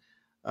Reds.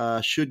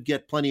 Should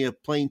get plenty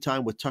of playing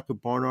time with Tucker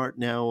Barnhart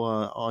now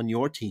on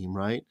your team,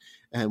 right?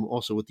 And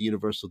also with the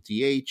Universal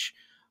DH.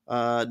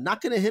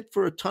 Not going to hit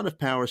for a ton of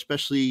power,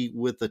 especially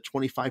with a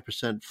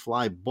 25%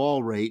 fly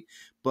ball rate.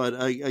 But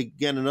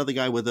again, another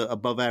guy with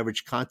above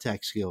average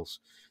contact skills.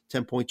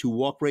 10.2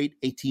 walk rate,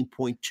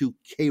 18.2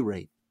 K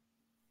rate.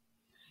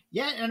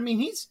 Yeah, and I mean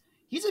he's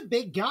a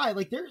big guy.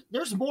 Like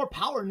there's more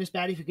power in this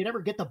bat if you could ever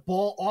get the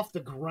ball off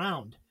the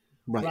ground,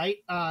 right?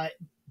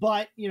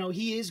 But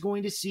he is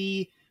going to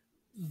see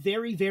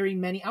very, very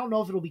many. I don't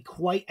know if it'll be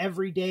quite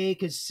every day,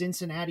 because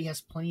Cincinnati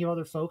has plenty of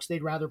other folks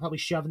they'd rather probably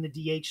shove in the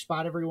DH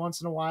spot every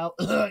once in a while.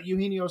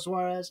 Eugenio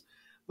Suarez.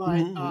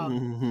 But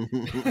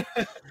we're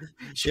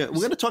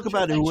going to talk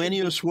about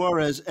Eugenio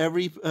Suarez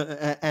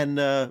and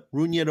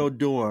Rougned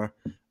Odor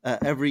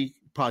every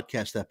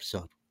podcast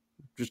episode.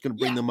 Just going to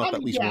bring them up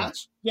at least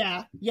once.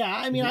 Yeah.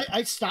 I mean,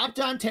 I stopped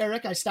on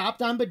Tarek. I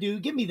stopped on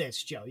Badu. Give me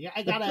this, Joe. Yeah,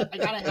 I gotta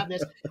have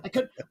this.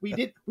 We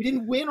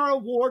didn't win our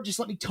award. Just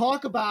let me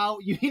talk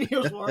about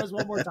Eugenio Suarez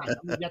one more time. I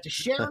mean, we got to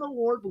share an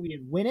award, but we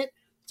didn't win it.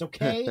 It's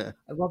okay.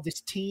 I love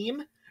this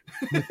team.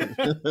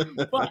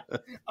 But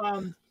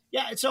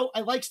yeah, so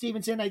I like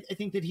Stevenson. I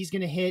think that he's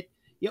going to hit,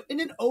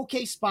 in an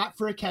okay spot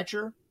for a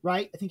catcher,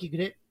 right? I think he could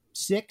hit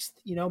 6th,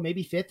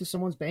 maybe 5th if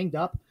someone's banged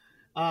up.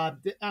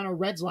 On a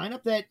Reds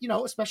lineup that,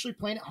 especially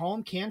playing at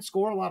home, can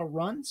score a lot of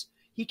runs.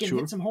 He can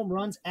hit some home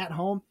runs at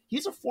home.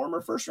 He's a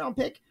former first-round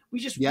pick.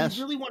 We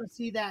really want to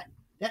see that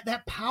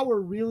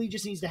power really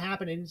just needs to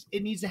happen, and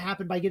it needs to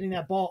happen by getting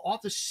that ball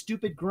off the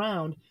stupid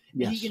ground,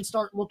 and he can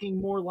start looking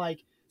more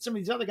like some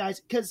of these other guys,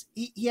 because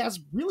he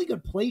has really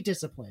good play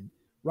discipline.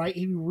 Right,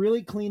 he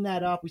really cleaned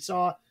that up. We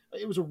saw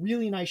it was a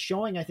really nice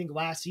showing, I think,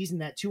 last season.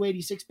 That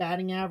 286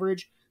 batting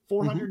average,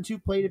 402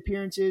 plate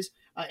appearances,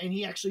 and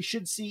he actually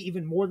should see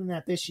even more than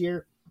that this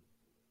year.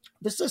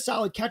 This is a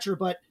solid catcher,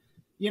 but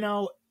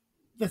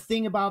the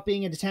thing about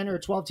being in a 10 or a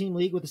 12 team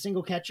league with a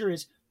single catcher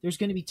is there's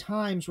going to be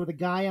times where the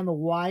guy on the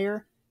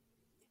wire,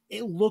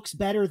 it looks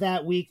better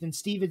that week than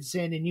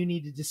Stevenson, and you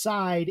need to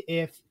decide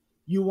if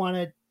you want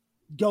to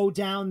go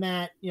down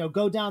that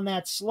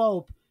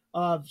slope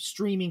of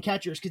streaming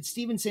catchers, because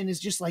Stevenson is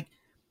just like,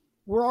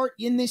 we're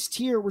in this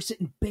tier, we're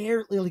sitting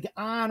barely like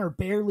on or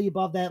barely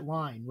above that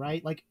line,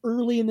 right? Like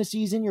early in the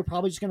season, you're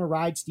probably just going to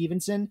ride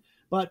Stevenson,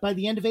 but by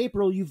the end of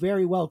April, you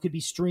very well could be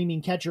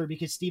streaming catcher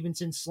because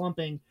Stevenson's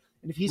slumping,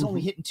 and if he's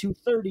only hitting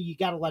 230, you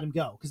got to let him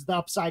go because the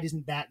upside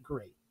isn't that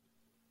great.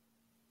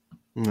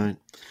 Right.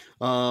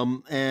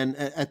 And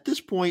at this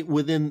point,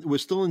 we're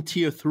still in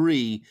tier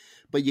 3,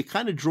 but you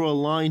kind of draw a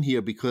line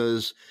here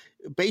because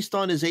based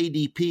on his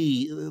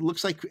ADP, it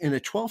looks like in a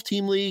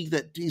 12-team league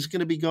that he's going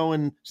to be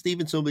going,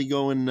 Stevenson will be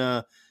going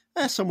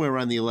somewhere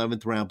around the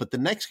 11th round. But the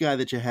next guy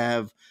that you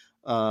have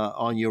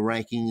on your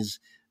rankings,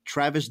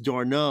 Travis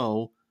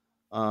d'Arnaud,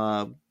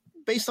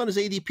 based on his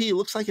ADP, it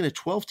looks like in a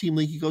 12-team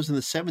league he goes in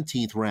the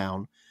 17th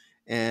round.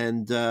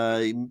 And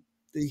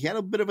he had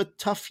a bit of a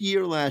tough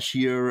year last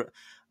year.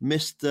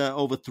 Missed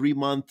over 3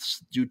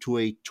 months due to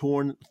a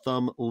torn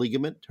thumb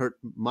ligament. Hurt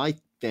my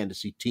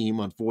fantasy team,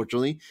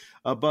 unfortunately.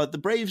 But the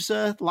Braves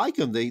like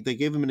him. They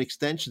gave him an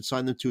extension,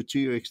 signed him to a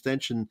 2-year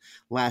extension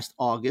last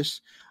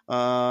August.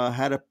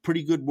 Had a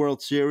pretty good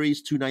World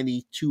Series,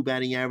 292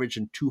 batting average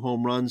and 2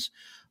 home runs.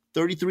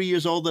 33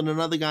 years old, and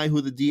another guy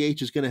who the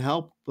DH is going to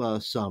help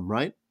some,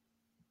 right?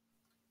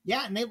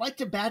 Yeah, and they like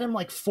to bat him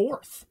like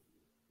 4th,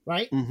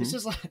 right? Mm-hmm. This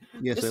is like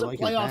yes, this is a like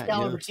playoff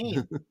caliber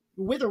team.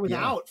 With or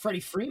without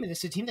Freddie Freeman, this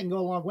is a team that can go a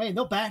long way, and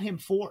they'll bat him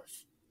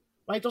 4th,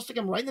 right? They'll stick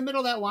him right in the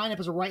middle of that lineup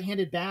as a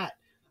right-handed bat,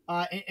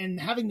 and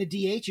having the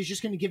DH is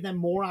just going to give them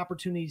more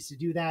opportunities to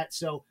do that.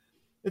 So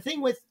the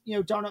thing with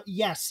d'Arnaud,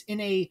 yes,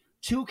 in a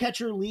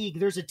 2-catcher league,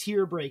 there's a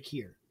tier break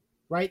here,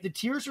 right? The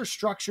tiers are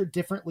structured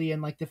differently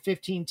in like the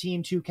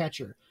 15-team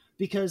 2-catcher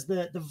because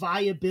the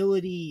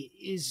viability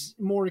is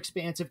more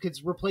expansive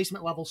because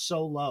replacement level's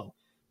so low.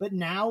 But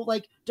now,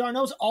 like,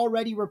 d'Arnaud's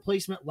already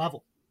replacement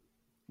level.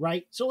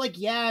 Right. So all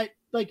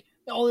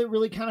it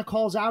really kind of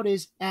calls out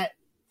is at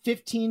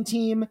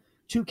 15-team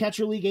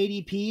 2-catcher league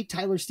ADP,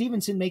 Tyler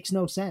Stevenson makes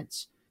no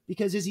sense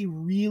because is he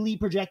really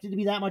projected to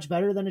be that much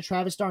better than a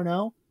Travis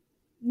d'Arnaud?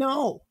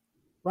 No.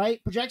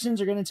 Right. Projections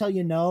are going to tell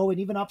you no. And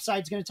even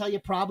upside's going to tell you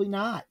probably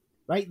not.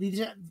 Right. These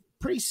are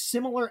pretty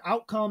similar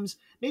outcomes.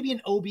 Maybe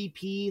an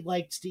OBP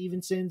like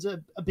Stevenson's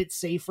a bit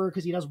safer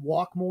because he does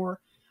walk more.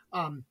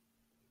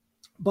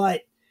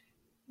 But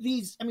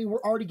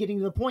we're already getting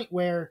to the point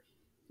where,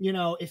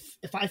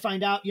 if I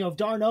find out, if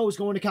d'Arnaud is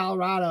going to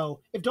Colorado,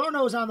 if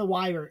d'Arnaud is on the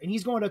wire and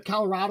he's going to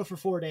Colorado for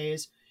 4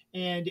 days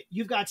and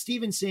you've got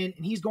Stevenson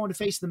and he's going to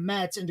face the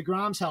Mets and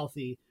DeGrom's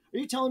healthy, are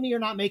you telling me you're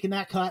not making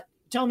that cut?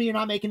 Telling me you're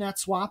not making that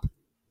swap?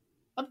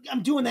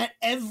 I'm doing that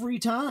every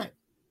time.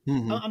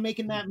 Mm-hmm. I'm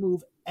making that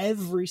move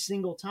every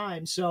single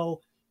time. So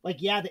the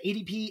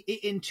ADP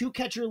in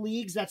 2-catcher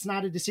leagues, that's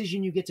not a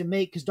decision you get to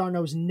make because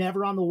d'Arnaud's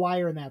never on the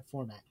wire in that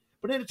format.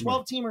 But in a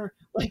 12-teamer,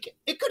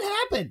 it could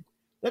happen.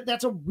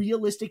 That's a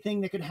realistic thing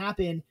that could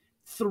happen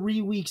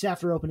 3 weeks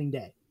after opening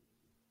day.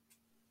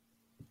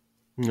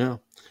 Yeah.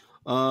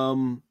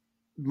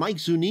 Mike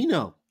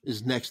Zunino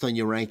is next on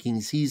your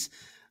rankings. He's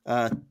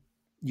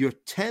your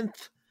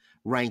 10th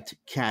ranked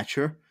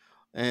catcher.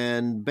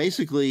 And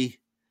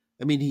basically,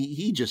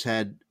 he just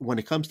had, when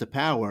it comes to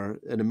power,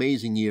 an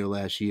amazing year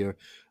last year.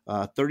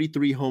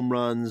 33 home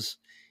runs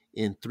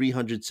in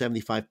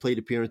 375 plate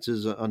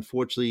appearances.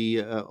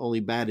 Unfortunately, only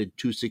batted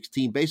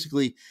 .216.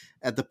 Basically,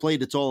 at the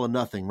plate, it's all or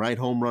nothing, right?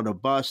 Home run or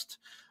bust.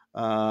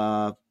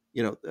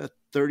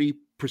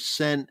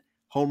 30%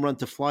 home run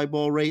to fly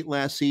ball rate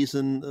last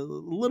season. A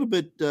little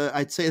bit,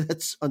 I'd say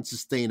that's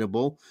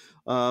unsustainable.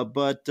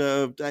 But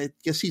I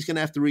guess he's going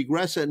to have to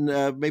regress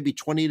and maybe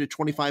 20 to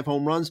 25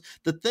 home runs.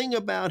 The thing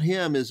about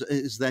him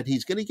is that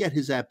he's going to get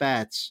his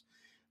at-bats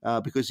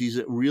because he's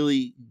a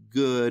really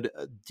good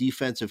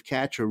defensive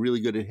catcher,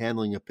 really good at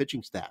handling a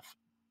pitching staff.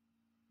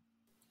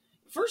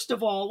 First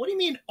of all, what do you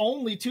mean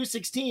only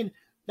 216?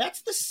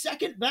 That's the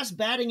second best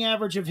batting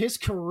average of his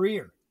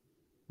career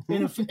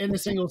in a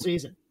single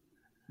season.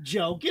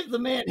 Joe, give the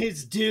man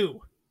his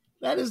due.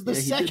 That is the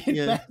second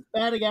best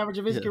batting average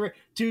of his career,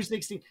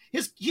 216.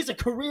 He's a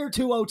career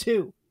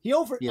 202. He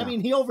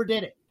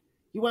overdid it.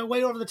 He went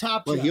way over the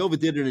top. Well, he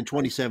overdid it in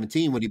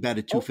 2017 when he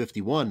batted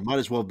 251. Might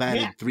as well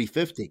batted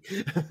 350.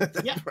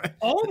 Yeah, right.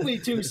 Only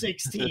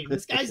 216.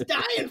 This guy's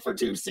dying for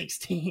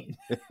 216.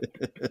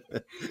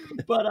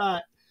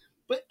 But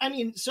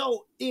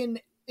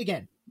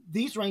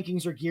these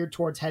rankings are geared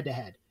towards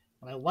head-to-head.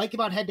 What I like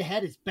about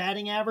head-to-head is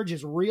batting average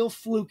is real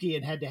fluky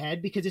in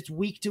head-to-head because it's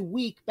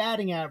week-to-week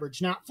batting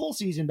average, not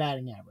full-season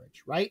batting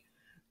average, right?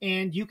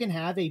 And you can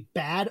have a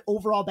bad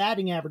overall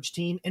batting average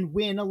team and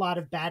win a lot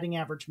of batting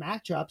average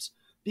matchups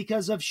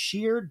because of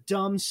sheer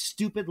dumb,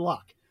 stupid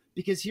luck.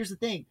 Because here's the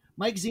thing,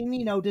 Mike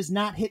Zunino does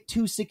not hit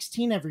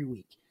 216 every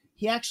week.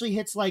 He actually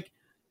hits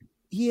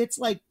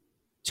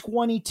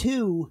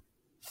 22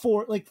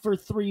 for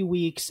 3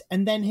 weeks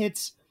and then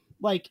hits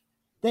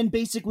then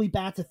basically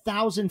bats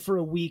 1,000 for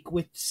a week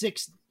with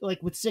six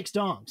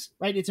dongs,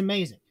 right? It's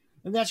amazing.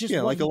 And that's just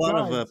a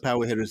lot of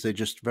power hitters. They're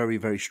just very,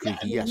 very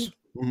streaky. Yes.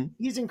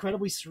 He's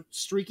incredibly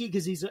streaky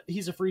because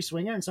he's a free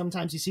swinger, and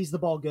sometimes he sees the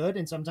ball good,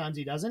 and sometimes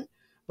he doesn't.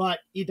 But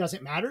it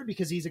doesn't matter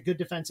because he's a good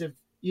defensive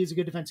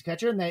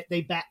catcher, and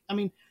they bat.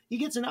 He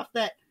gets enough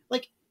that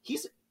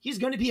he's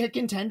going to be a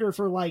contender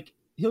for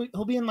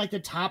he'll be in the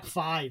top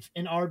 5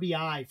 in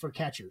RBI for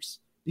catchers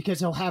because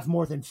he'll have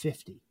more than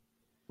 50,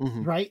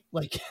 right?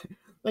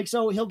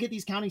 So he'll get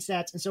these counting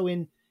stats, and so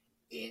in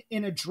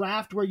a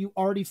draft where you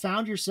already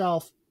found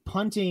yourself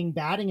punting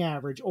batting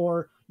average,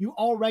 or you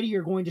already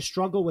are going to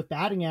struggle with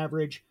batting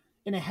average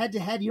in a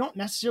head-to-head, you don't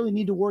necessarily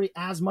need to worry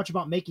as much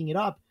about making it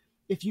up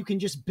if you can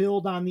just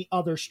build on the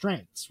other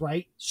strengths,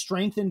 right?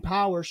 Strength and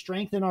power,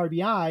 strength and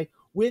RBI,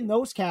 win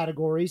those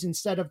categories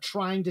instead of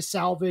trying to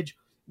salvage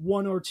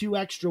 1 or 2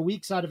 extra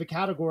weeks out of a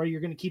category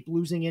you're going to keep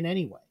losing in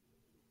anyway.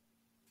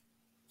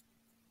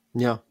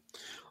 Yeah.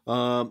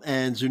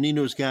 And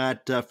Zunino's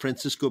got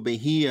Francisco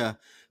Mejia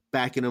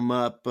backing him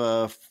up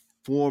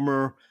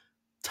former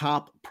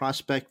top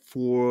prospect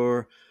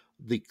for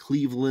the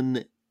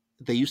Cleveland.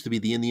 They used to be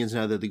the Indians,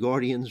 now they're the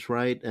Guardians,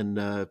 right? And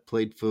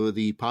played for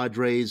the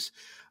Padres.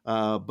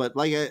 But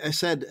like I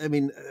said, I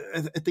mean,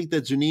 I think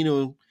that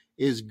Zunino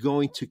is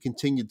going to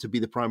continue to be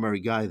the primary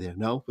guy there.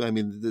 No, I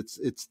mean,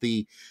 it's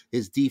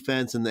his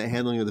defense and the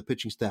handling of the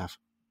pitching staff.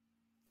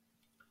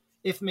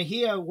 If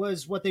Mejia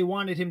was what they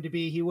wanted him to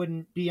be, he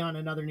wouldn't be on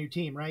another new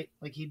team, right?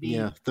 Like he'd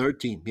be third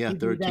team. Yeah,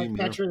 third team.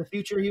 Catcher of the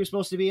future he was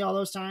supposed to be all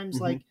those times.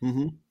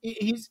 Mm-hmm,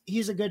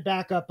 he's a good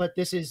backup, but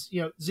this is,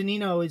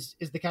 Zunino is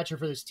the catcher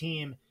for this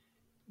team,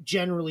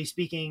 generally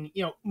speaking,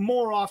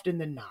 more often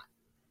than not.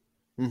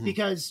 Mm-hmm.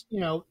 Because,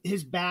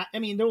 his bat, I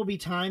mean, there will be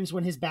times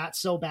when his bat's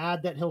so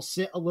bad that he'll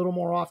sit a little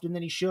more often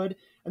than he should.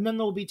 And then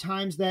there'll be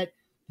times that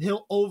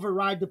he'll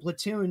override the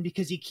platoon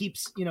because he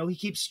keeps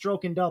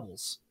stroking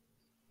doubles.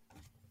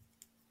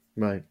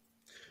 Right.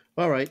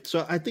 All right.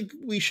 So I think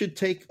we should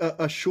take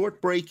a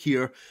short break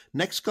here.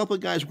 Next couple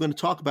of guys we're going to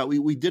talk about.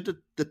 We did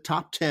the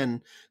top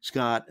 10,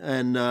 Scott,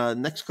 and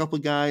next couple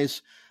of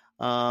guys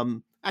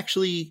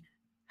actually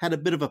had a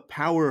bit of a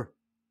power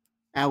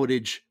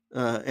outage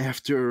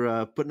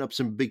after putting up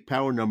some big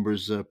power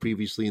numbers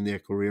previously in their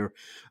career.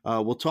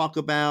 We'll talk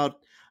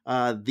about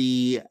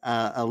the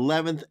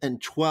 11th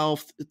and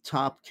 12th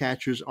top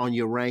catchers on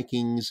your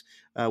rankings.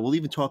 We'll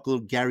even talk a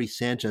little Gary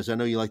Sanchez. I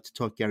know you like to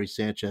talk Gary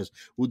Sanchez.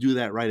 We'll do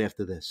that right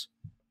after this.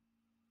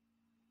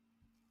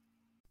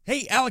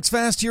 Hey, Alex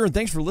Fast here, and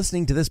thanks for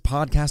listening to this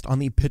podcast on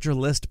the Pitcher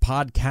List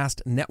Podcast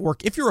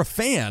Network. If you're a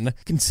fan,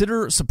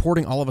 consider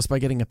supporting all of us by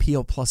getting a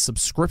PL Plus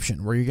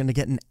subscription, where you're going to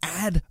get an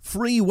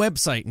ad-free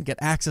website and get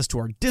access to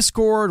our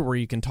Discord, where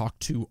you can talk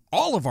to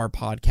all of our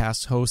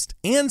podcast hosts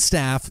and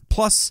staff.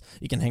 Plus,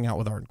 you can hang out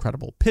with our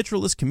incredible Pitcher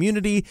List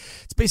community.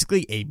 It's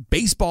basically a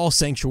baseball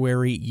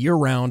sanctuary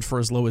year-round for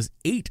as low as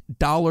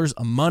 $8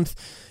 a month.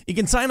 You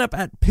can sign up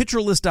at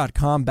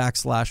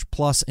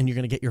pitcherlist.com/plus, and you're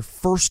going to get your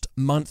first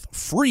month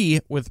free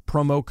with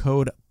promo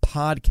code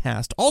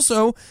podcast.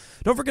 Also,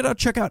 don't forget to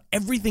check out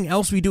everything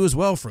else we do as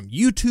well, from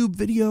YouTube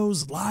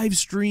videos, live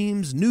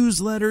streams,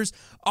 newsletters,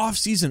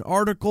 off-season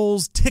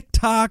articles,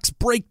 TikToks,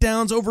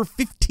 breakdowns, over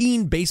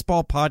 15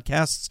 baseball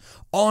podcasts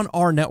on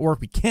our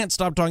network. We can't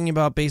stop talking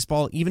about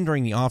baseball even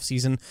during the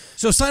off-season.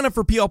 So sign up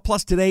for PL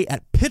Plus today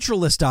at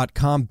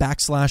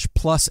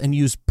pitcherlist.com/plus and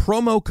use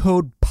promo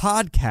code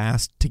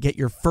podcast to get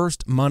your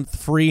first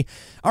month free.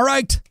 All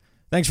right.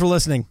 Thanks for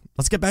listening.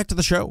 Let's get back to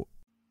the show.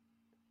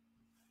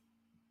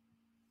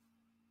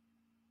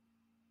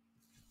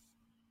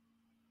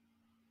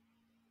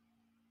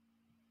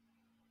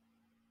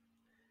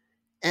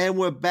 And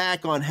we're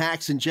back on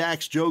Hacks and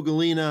Jacks. Joe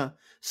Galena,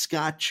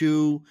 Scott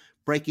Chu,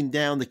 breaking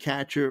down the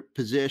catcher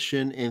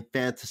position in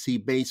fantasy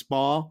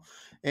baseball.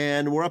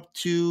 And we're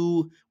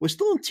still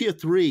in tier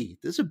 3.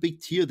 There's a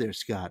big tier there,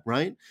 Scott,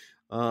 right?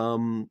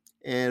 And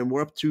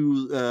we're up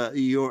to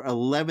your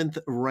 11th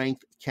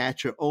ranked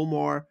catcher,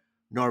 Omar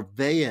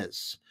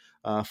Narvaez,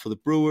 for the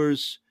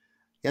Brewers.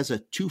 He has a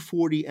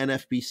 240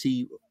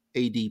 NFBC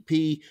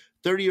ADP,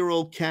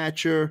 30-year-old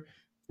catcher.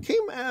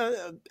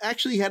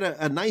 Actually had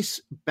a nice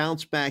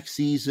bounce back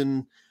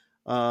season,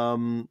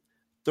 31%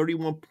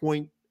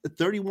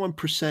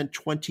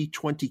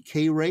 2020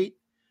 K rate,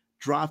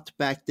 dropped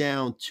back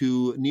down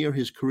to near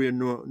his career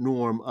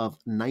norm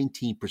of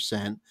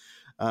 19%,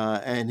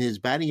 and his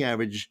batting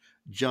average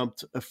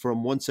jumped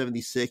from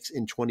 176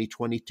 in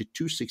 2020 to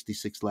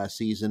 266 last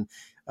season.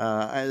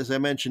 As I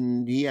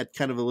mentioned, he had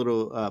kind of a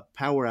little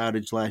power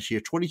outage last year,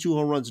 22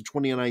 home runs in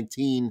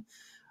 2019.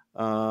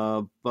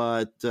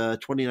 But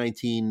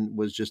 2019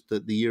 was just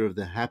the year of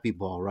the happy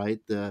ball, right?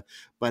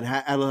 But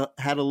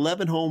had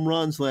 11 home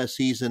runs last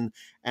season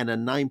and a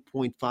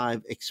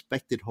 9.5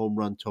 expected home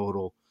run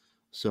total.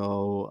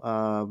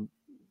 So,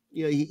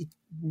 he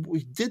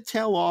did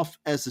tail off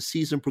as the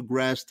season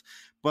progressed,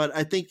 but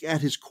I think at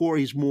his core,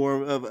 he's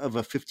more of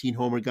a 15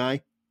 homer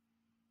guy.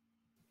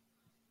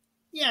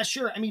 Yeah,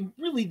 sure. I mean,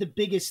 really the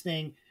biggest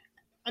thing,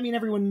 I mean,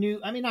 everyone knew,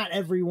 I mean, not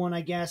everyone,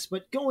 I guess,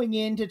 but going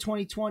into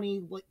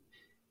 2020,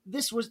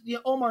 this was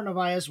Omar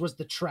Narvaez was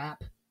the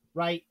trap,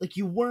 right? Like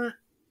you weren't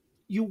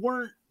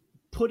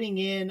putting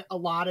in a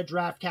lot of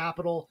draft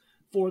capital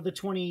for the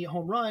 20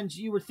 home runs.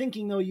 You were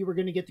thinking though you were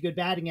going to get the good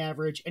batting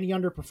average, and he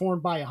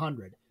underperformed by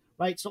 100,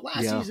 right? So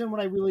last season, what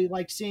I really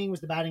liked seeing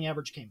was the batting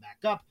average came back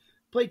up.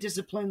 Plate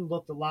discipline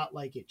looked a lot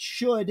like it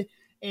should,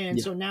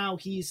 and so now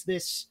he's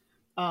this.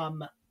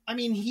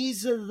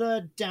 He's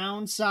the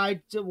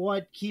downside to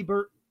what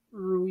Keibert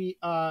Ruiz,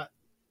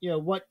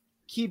 what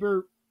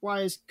Keibert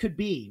Wise could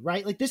be,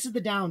 right? Like this is the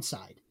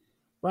downside,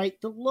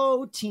 right? The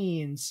low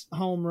teens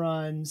home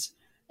runs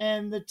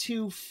and the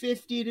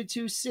 250 to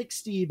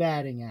 260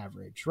 batting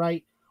average,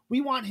 right?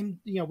 We want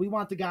him, we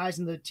want the guys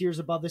in the tiers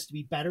above this to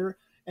be better.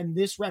 And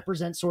this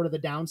represents sort of the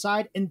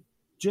downside. And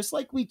just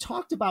like we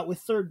talked about with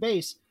third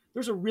base,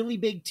 there's a really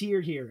big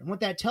tier here. And what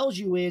that tells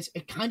you is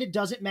it kind of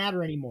doesn't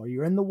matter anymore.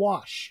 You're in the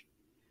wash.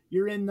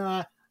 You're in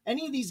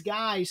any of these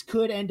guys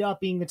could end up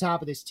being the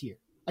top of this tier.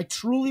 I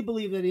truly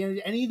believe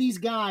that any of these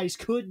guys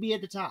could be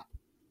at the top,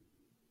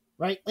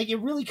 right? Like it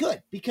really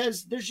could,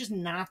 because there's just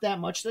not that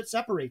much that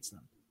separates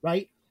them,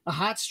 right? A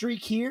hot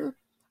streak here,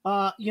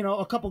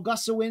 a couple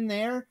gusts of wind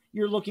there.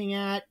 You're looking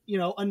at,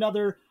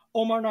 another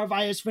Omar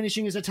Narvaez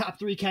finishing as a top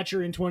 3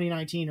 catcher in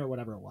 2019 or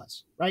whatever it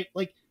was, right?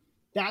 Like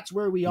that's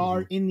where we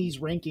are in these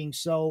rankings.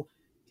 So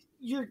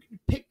you're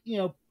pick,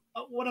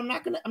 what I'm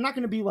not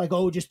gonna be like,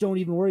 oh, just don't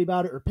even worry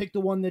about it or pick the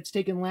one that's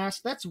taken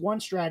last. That's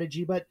one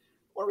strategy, but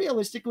more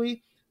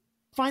realistically,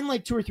 find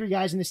like 2 or 3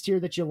 guys in this tier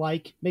that you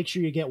like. Make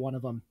sure you get one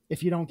of them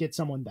if you don't get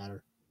someone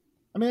better.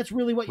 I mean, that's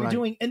really what you're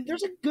doing. And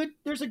there's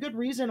a good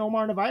reason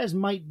Omar Narvaez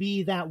might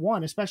be that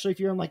one, especially if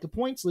you're in like a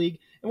points league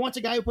and wants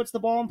a guy who puts the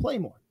ball in play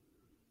more.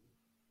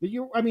 But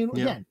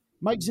again,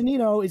 Mike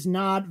Zunino is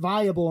not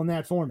viable in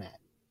that format,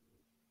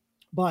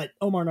 but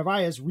Omar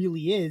Narvaez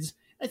really is.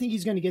 I think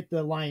he's going to get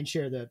the lion's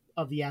share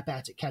of the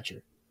at-bats at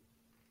catcher.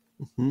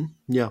 Mm-hmm.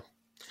 Yeah,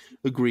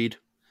 agreed.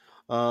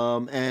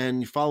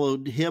 And you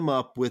followed him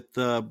up with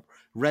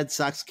Red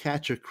Sox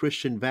catcher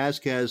Christian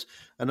Vazquez,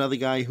 another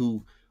guy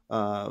who,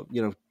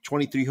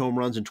 23 home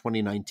runs in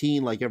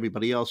 2019, like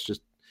everybody else,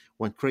 just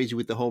went crazy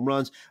with the home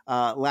runs.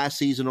 Last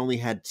season only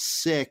had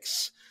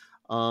 6,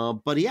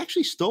 but he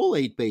actually stole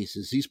 8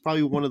 bases. He's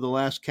probably one of the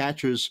last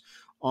catchers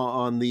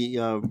on the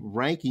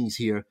rankings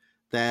here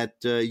that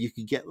you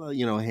could get,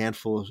 a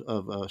handful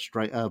of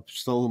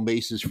stolen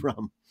bases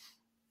from.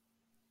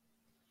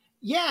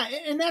 Yeah,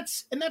 and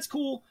that's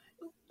cool.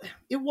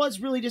 It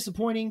was really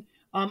disappointing.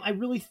 I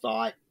really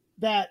thought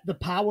that the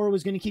power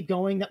was going to keep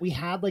going, that we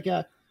had like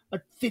a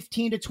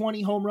 15 to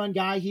 20 home run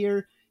guy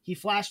here. He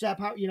flashed that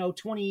power,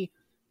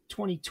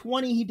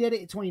 2020 he did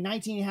it, in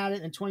 2019 he had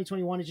it, and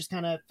 2021 it just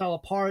kind of fell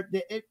apart.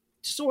 It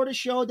sort of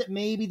showed that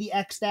maybe the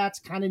X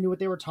stats kind of knew what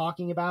they were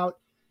talking about,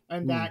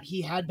 and that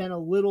he had been a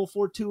little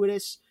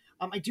fortuitous.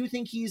 I do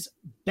think he's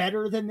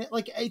better than that.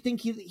 Like, I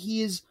think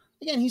he is,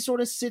 again, he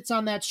sort of sits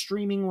on that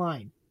streaming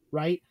line,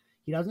 right?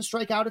 He doesn't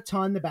strike out a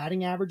ton. The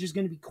batting average is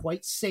going to be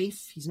quite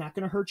safe. He's not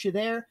going to hurt you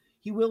there.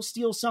 He will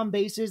steal some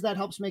bases. That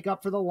helps make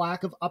up for the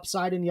lack of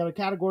upside in the other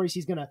categories.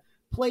 He's going to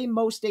play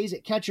most days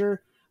at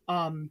catcher.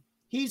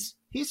 He's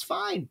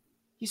fine.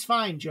 He's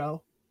fine,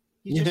 Joe.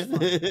 He's just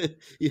fine.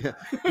 Yeah.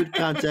 Good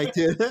contact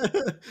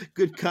hitter.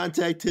 Good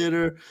contact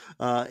hitter.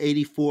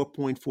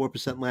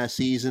 84.4% last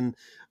season.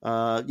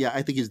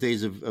 I think his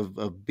days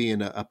of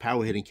being a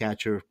power hitting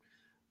catcher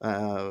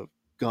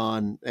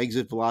gone.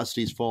 Exit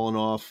velocity's fallen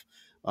off.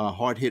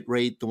 Hard hit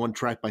rate, the one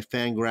tracked by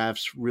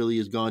Fangraphs, really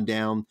has gone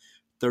down.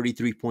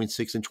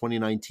 33.6 in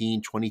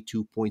 2019,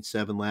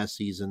 22.7 last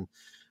season.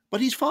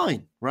 But he's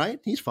fine, right?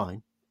 He's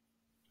fine.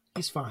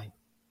 He's fine.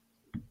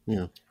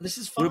 Yeah. This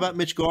is fun. What about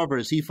Mitch Garver?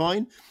 Is he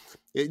fine?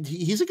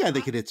 He's a guy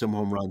that could hit some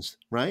home runs,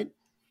 right?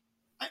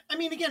 I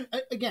mean, again,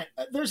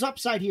 there's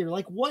upside here.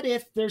 Like, what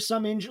if there's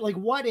some injury?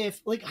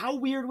 Like, how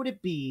weird would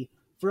it be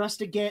for us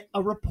to get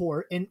a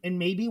report, and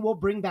maybe we'll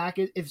bring back,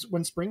 if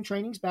when spring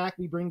training's back,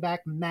 we bring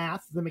back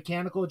Math, the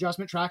mechanical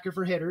adjustment tracker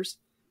for hitters,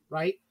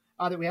 right?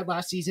 That we had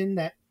last season,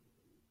 that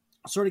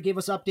sort of gave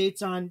us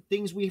updates on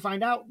things we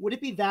find out. Would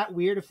it be that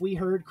weird if we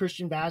heard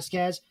Christian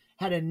Vazquez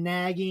had a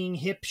nagging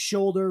hip,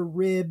 shoulder,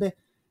 rib,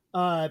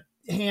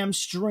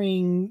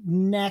 hamstring,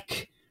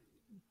 neck,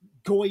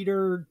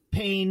 goiter,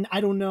 pain, I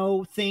don't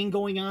know, thing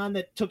going on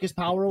that took his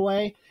power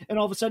away, and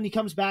all of a sudden he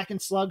comes back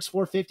and slugs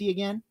 450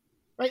 again?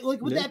 Right?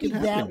 Like, would that be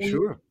that weird?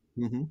 Sure.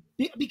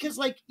 Mm-hmm. Because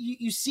like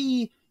you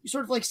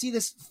sort of like see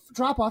this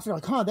drop off. You're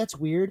like, huh, that's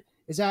weird.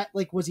 Is that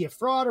like, was he a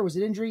fraud or was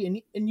it injury?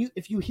 And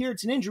if you hear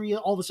it's an injury,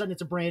 all of a sudden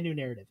it's a brand new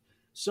narrative.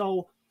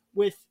 So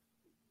with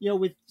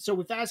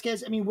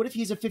Vazquez, I mean, what if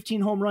he's a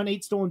 15 home run,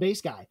 8 stolen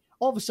base guy?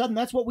 All of a sudden,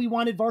 that's what we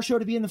wanted Varsho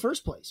to be in the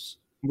first place.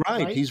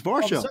 Right. He's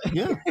Varsho.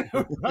 Yeah.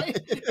 Right.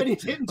 And he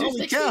didn't do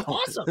 60.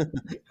 Awesome.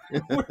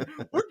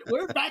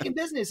 we're back in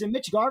business. And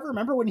Mitch Garver,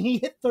 remember when he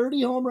hit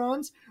 30 home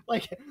runs?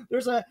 Like,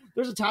 there's a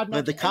Todd.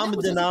 But the common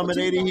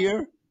denominator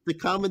here, the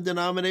common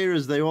denominator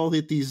is they all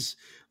hit these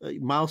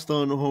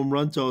milestone home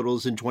run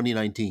totals in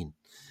 2019.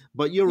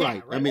 But you're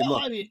right. I mean,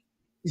 look.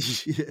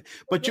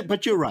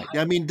 But you're right.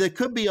 I mean, there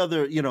could be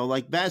other,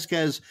 like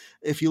Vazquez,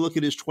 if you look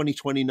at his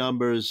 2020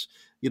 numbers,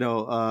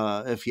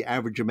 if you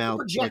average them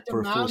out like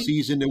for a full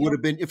season, it would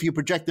have been, if you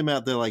project them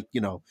out, they're like,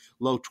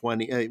 low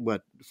 20,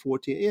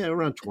 14,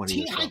 around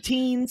 20. High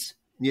teens.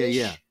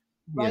 Yeah.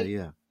 Right?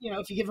 Yeah.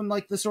 If you give them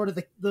like the sort of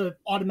the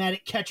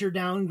automatic catcher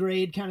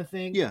downgrade kind of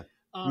thing. Yeah.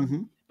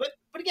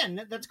 But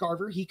again, that's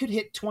Garver. He could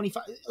hit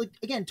 25,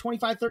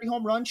 30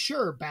 home runs.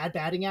 Sure. Bad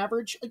batting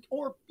average,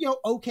 or,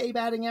 okay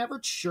batting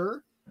average.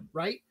 Sure.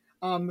 Right.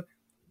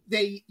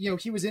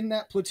 He was in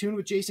that platoon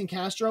with Jason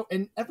Castro,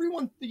 and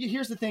everyone,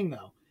 here's the thing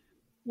though.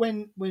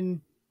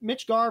 When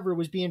Mitch Garver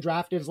was being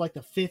drafted as like the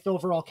 5th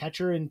overall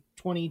catcher in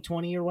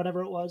 2020 or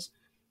whatever it was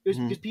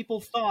because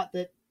people thought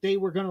that they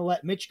were going to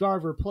let Mitch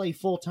Garver play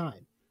full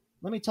time.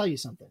 Let me tell you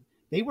something.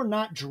 They were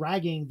not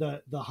dragging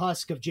the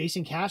husk of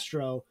Jason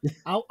Castro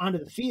out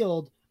onto the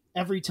field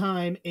every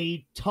time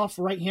a tough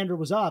right-hander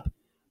was up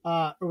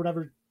or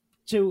whatever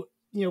to,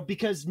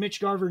 because Mitch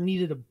Garver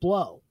needed a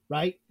blow,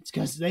 right? It's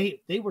because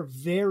they were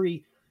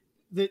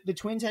the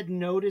Twins had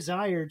no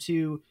desire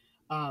to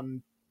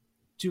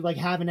to like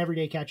have an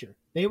everyday catcher.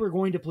 They were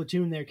going to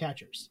platoon their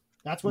catchers.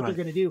 That's what they're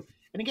going to do.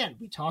 And again,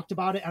 we talked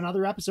about it on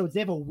other episodes. They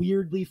have a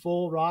weirdly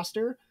full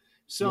roster.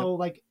 So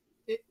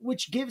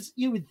which gives,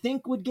 you would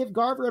think would give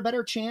Garver a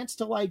better chance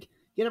to like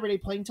get everyday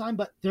playing time,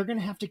 but they're going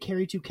to have to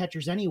carry 2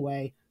 catchers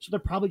anyway. So they're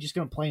probably just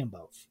going to play them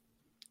both.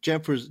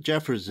 Jeffers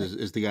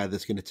is the guy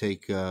that's going to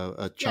take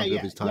a chunk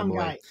of his time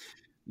away.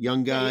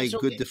 Young guy, so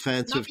good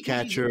defensive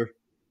catcher.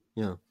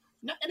 Yeah.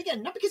 And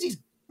again, not because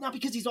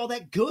he's all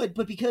that good,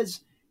 but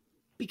because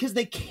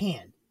they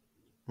can,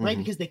 right?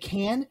 Because they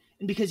can,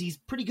 and because he's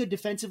pretty good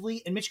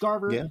defensively. And Mitch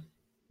Garver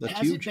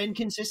hasn't been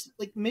consistent.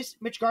 Like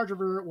Mitch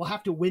Garver will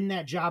have to win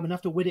that job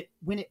enough to win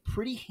it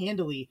pretty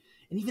handily.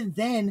 And even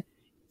then,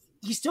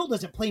 he still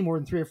doesn't play more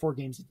than 3 or 4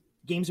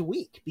 games a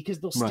week because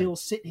they'll still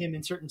sit him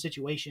in certain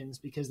situations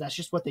because that's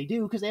just what they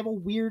do because they have a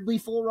weirdly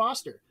full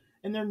roster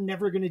and they're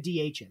never going to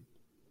DH him.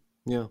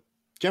 Yeah.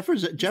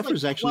 Jeffers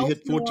actually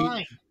hit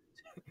 14.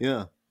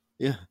 Yeah.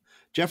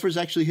 Jeffers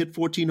actually hit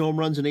 14 home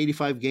runs in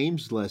 85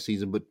 games last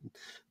season, but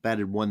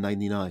batted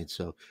 199.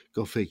 So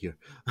go figure.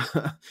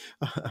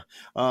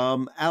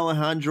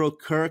 Alejandro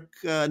Kirk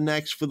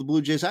next for the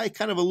Blue Jays. I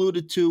kind of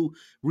alluded to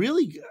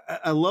really,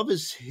 I love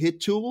his hit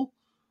tool.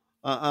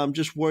 I'm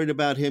just worried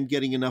about him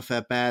getting enough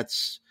at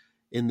bats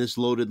in this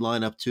loaded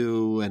lineup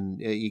too. And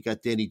you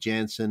got Danny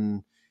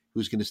Jansen,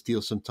 who's going to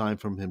steal some time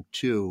from him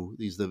too.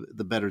 He's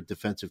the better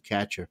defensive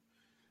catcher,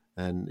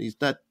 and he's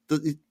not.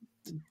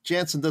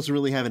 Jansen doesn't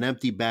really have an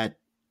empty bat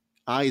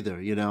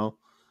either, you know.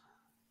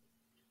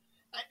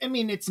 I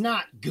mean, it's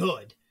not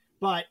good,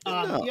 but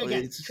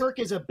Kirk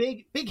is a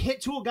big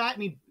hit tool guy. I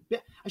mean,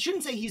 I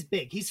shouldn't say he's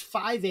big. He's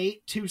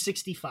 5'8",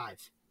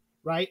 265,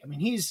 right? I mean,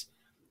 he's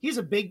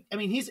a big. I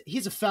mean,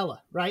 he's a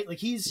fella, right? Like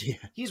he's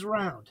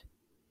round.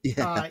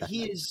 Yeah.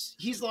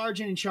 He's large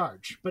and in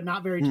charge, but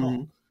not very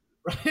tall,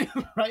 right?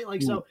 Right.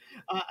 Like so.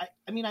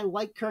 I mean, I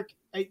like Kirk.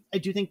 I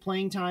do think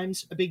playing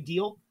time's a big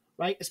deal.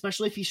 Right,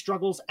 especially if he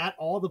struggles at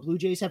all, the Blue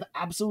Jays have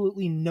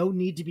absolutely no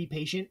need to be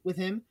patient with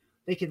him.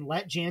 They can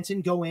let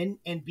Jansen go in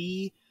and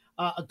be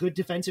a good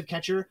defensive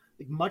catcher,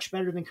 like much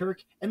better than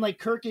Kirk. And like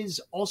Kirk is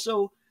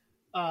also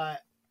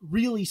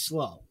really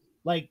slow.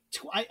 Like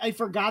I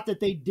forgot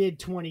that they did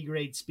 20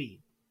 grade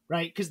speed,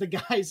 right? Because the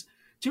guy's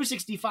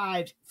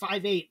 265,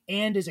 5'8",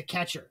 and is a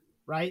catcher,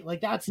 right?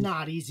 Like that's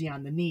not easy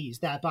on the knees,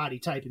 that body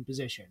type and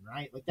position,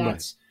 right? Like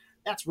that's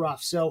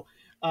rough. So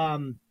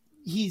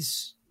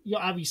he's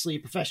obviously a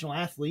professional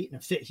athlete and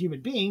a fit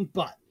human being,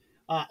 but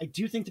I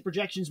do think the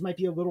projections might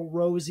be a little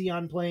rosy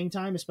on playing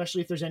time,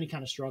 especially if there's any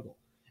kind of struggle.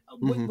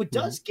 What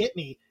does get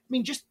me, I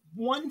mean, just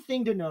one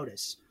thing to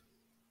notice.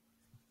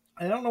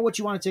 I don't know what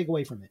you want to take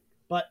away from it,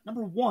 but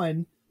number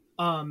one,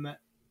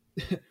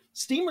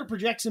 Steamer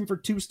projects him for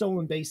 2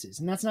 stolen bases,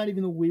 and that's not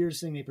even the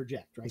weirdest thing they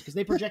project, right? Because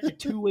they project a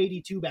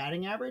 282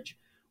 batting average,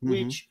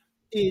 which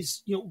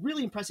is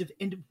really impressive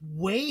and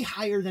way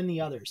higher than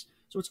the others.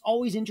 So it's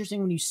always interesting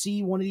when you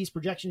see one of these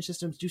projection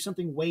systems do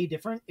something way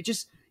different. It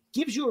just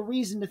gives you a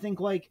reason to think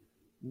like,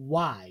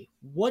 why?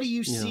 What do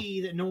you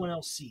see that no one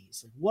else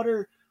sees? Like, what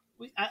are?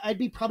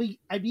 I'd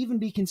even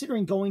be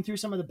considering going through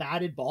some of the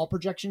batted ball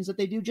projections that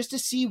they do just to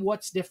see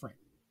what's different.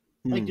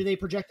 Like, do they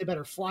project a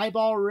better fly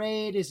ball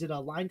rate? Is it a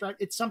line drive?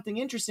 It's something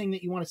interesting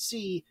that you want to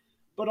see,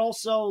 but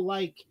also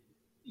like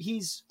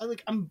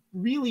I'm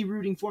really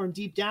rooting for him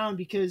deep down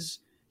because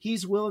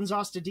he's Willens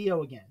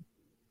Astudillo again.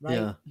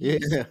 Right?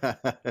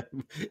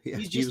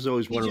 He was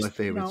always one of my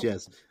favorites.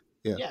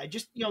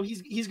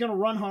 He's going to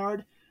run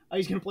hard.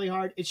 He's going to play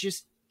hard. It's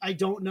just, I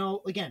don't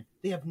know. Again,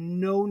 they have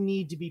no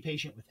need to be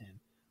patient with him,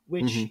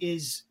 which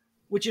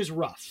is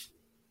rough.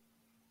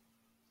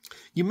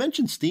 You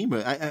mentioned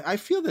Steamer. I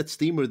feel that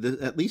Steamer,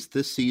 at least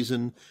this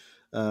season,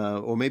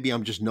 or maybe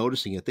I'm just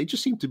noticing it, they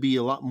just seem to be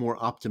a lot more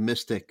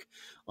optimistic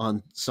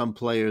on some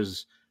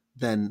players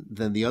than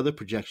the other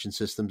projection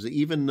systems.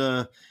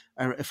 Even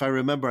if I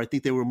remember, I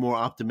think they were more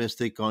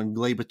optimistic on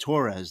Gleyber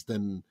Torres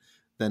than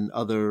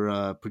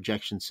other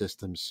projection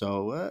systems.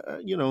 So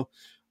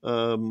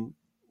I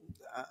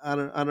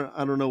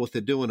don't know what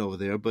they're doing over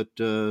there, but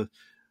to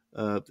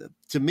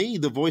me,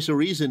 the voice of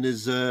reason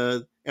is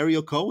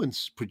Ariel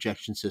Cohen's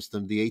projection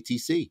system, the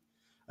ATC.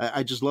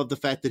 I just love the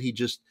fact that he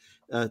just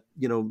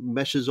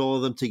meshes all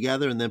of them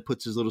together and then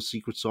puts his little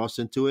secret sauce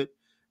into it,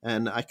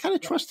 and I kind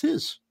of trust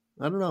his.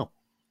 I don't know.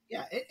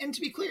 Yeah, and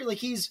to be clear, like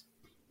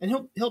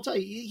he'll tell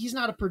you he's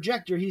not a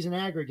projector; he's an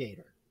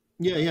aggregator.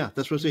 Yeah,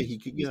 that's what I'm saying.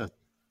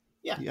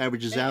 He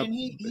averages out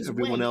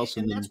everyone else,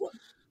 and that's what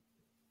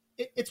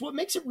it's what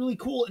makes it really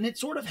cool, and it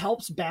sort of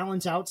helps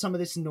balance out some of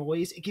this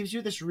noise. It gives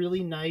you this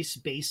really nice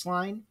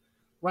baseline,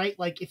 right?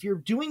 Like if you're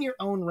doing your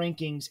own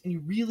rankings and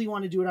you really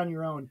want to do it on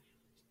your own,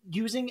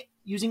 using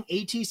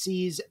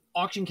ATC's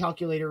auction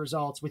calculator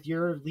results with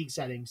your league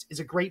settings is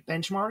a great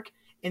benchmark,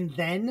 and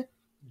then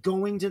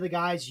going to the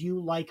guys you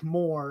like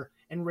more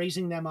and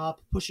raising them up,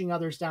 pushing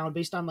others down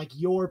based on like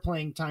your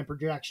playing time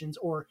projections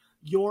or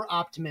your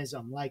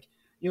optimism. Like,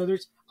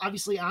 there's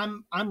obviously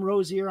I'm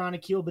rosier on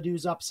Akil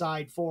Baddoo's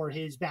upside for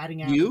his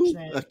batting average. You,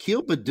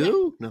 Akil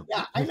Baddoo? Yeah, no.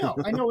 Yeah,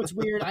 I know it's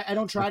weird. I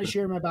don't try to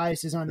share my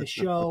biases on the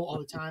show all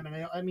the time,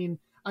 and I mean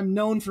I'm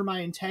known for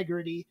my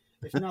integrity,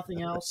 if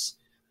nothing else.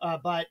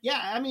 But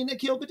yeah, I mean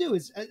Akil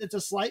Baddoo it's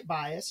a slight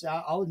bias.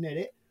 I'll admit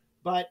it.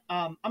 But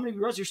I'm going to be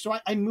rosier, so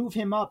I move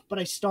him up. But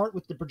I start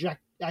with the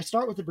projection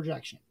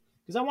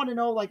because I want to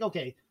know, like,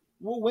 okay,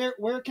 well,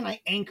 where can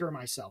I anchor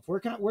myself?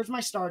 Where's my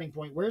starting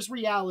point? Where's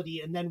reality?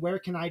 And then where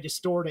can I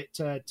distort it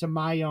to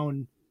my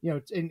own,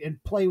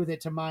 and play with it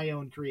to my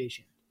own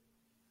creation?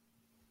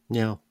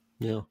 Yeah.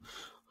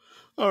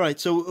 All right,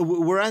 so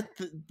we're at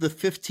the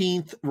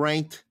 15th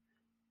ranked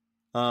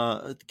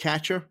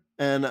catcher.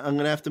 And I'm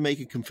going to have to make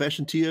a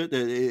confession to you.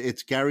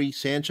 It's Gary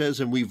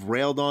Sanchez, and we've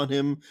railed on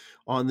him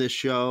on this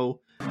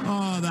show.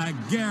 Oh, that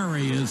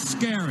Gary is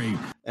scary.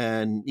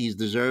 And he's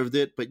deserved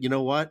it. But you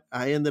know what?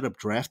 I ended up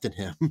drafting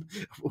him.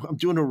 I'm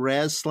doing a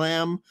Raz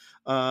Slam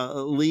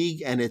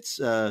league, and it's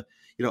a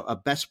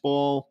best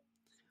ball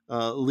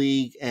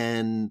league.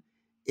 And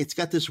it's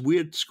got this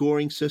weird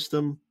scoring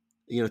system.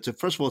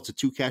 First of all, it's a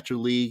 2-catcher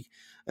league.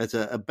 It's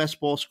a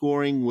best ball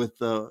scoring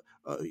with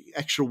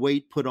extra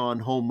weight put on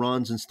home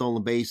runs and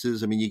stolen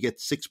bases. I mean, you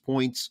get 6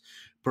 points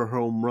per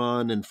home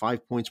run and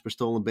 5 points per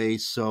stolen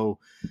base. So,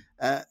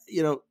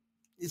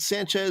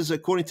 Sanchez,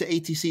 according to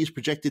ATC, is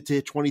projected to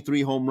hit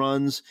 23 home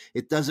runs.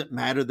 It doesn't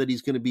matter that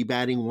he's going to be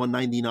batting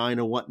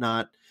 199 or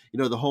whatnot.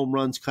 The home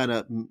runs kind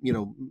of,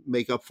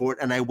 make up for it.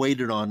 And I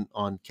waited on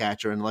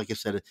catcher. And like I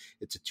said,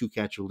 it's a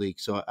 2-catcher league.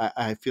 So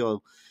I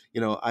feel,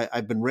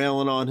 I've been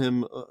railing on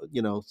him,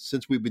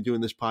 since we've been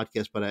doing this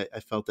podcast, but I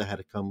felt I had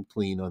to come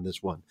clean on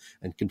this one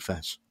and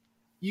confess.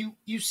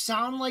 You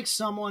sound like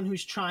someone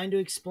who's trying to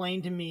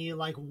explain to me,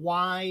 like,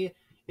 why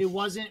it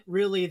wasn't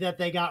really that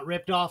they got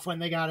ripped off when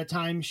they got a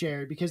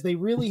timeshare, because they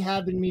really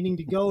have been meaning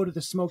to go to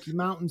the Smoky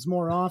Mountains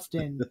more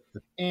often.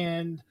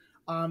 And,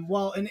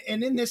 and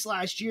in this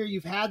last year,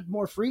 you've had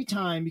more free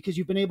time because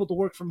you've been able to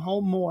work from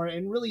home more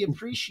and really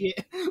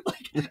appreciate,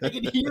 like, I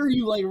can hear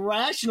you like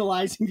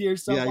rationalizing to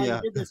yourself why you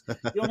did this.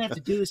 You don't have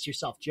to do this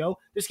yourself, Joe.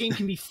 This game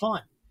can be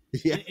fun.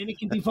 Yeah. And it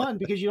can be fun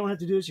because you don't have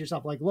to do this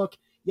yourself. Like, look,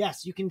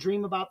 yes, you can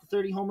dream about the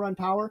 30 home run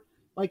power.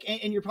 Like,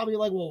 and you're probably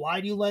like, well, why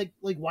do you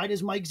why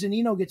does Mike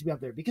Zunino get to be up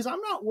there? Because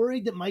I'm not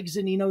worried that Mike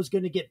Zunino is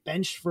going to get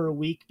benched for a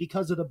week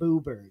because of the Boo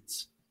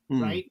Birds,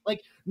 right?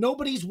 Like,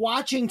 nobody's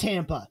watching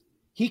Tampa.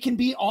 He can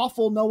be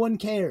awful. No one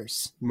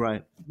cares.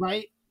 Right.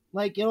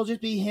 Like, it'll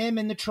just be him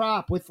in the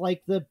Trop with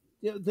like the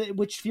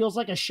which feels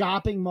like a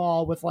shopping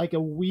mall with like a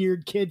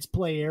weird kids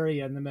play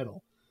area in the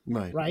middle.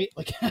 Right.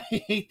 Like,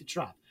 I hate the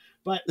Trop,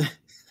 but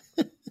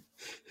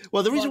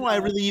well, the reason why I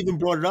really even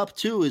brought it up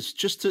too is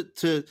just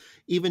to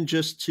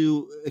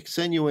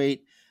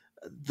accentuate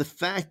the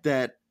fact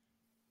that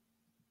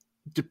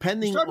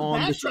depending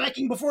on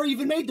backtracking before you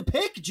even made the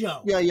pick,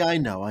 Joe. Yeah, I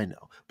know.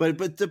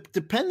 But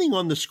depending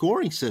on the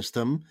scoring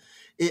system,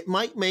 it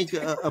might make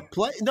a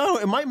play. No,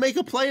 it might make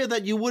a player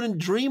that you wouldn't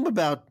dream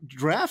about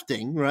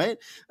drafting, right?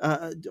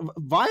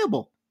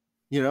 Viable,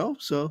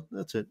 So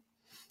that's it.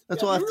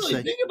 That's all I have to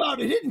say. Think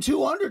about it. Hitting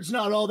 200 is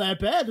not all that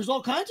bad. There's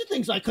all kinds of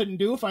things I couldn't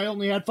do if I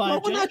only had 5.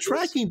 Well, we're not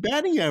tracking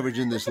batting average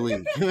in this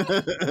league.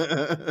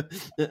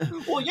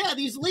 Well, yeah,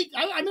 these leagues.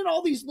 I'm in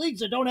all these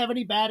leagues that don't have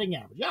any batting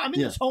average. Yeah, I'm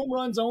in this home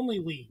runs only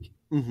league.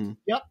 Mm-hmm.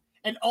 Yep.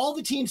 And all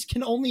the teams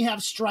can only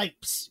have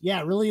stripes. Yeah,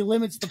 it really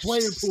limits the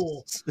player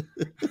pool.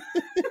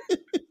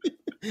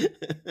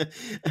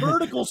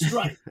 Vertical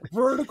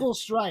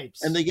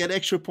stripes. And they get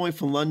extra point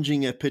for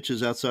lunging at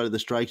pitches outside of the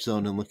strike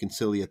zone and looking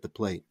silly at the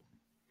plate.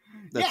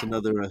 That's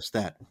another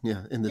stat.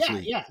 Yeah, in this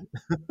league.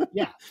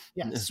 Yeah.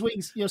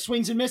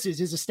 Swings and misses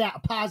is a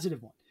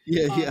positive one.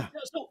 Yeah.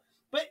 So,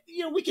 but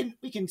we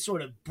can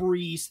sort of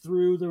breeze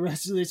through the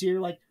rest of this year.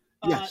 Like,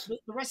 the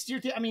rest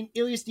of tier. I mean,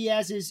 Elias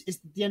Diaz is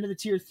the end of the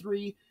tier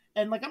 3.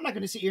 And like, I'm not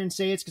going to sit here and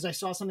say it's because I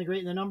saw something great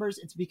in the numbers.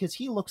 It's because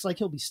he looks like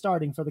he'll be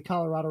starting for the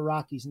Colorado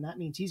Rockies, and that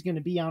means he's going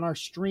to be on our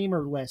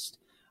streamer list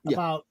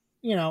about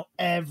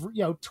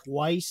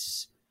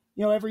twice,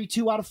 every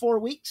 2 out of 4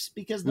 weeks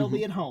because they'll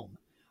be at home,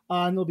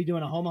 and they'll be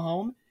doing a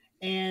home,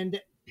 and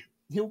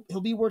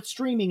he'll be worth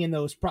streaming in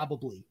those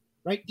probably,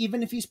 right?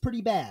 Even if he's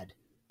pretty bad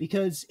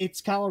because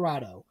it's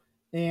Colorado,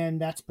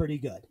 and that's pretty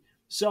good.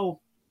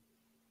 So,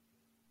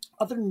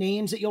 other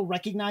names that you'll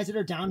recognize that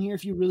are down here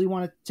if you really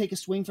want to take a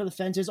swing for the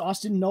fences.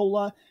 Austin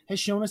Nola has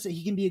shown us that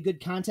he can be a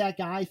good contact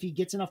guy if he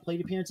gets enough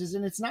plate appearances.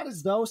 And it's not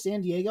as though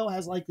San Diego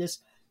has like this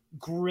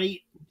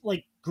great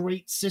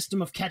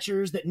system of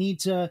catchers that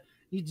need to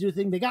do a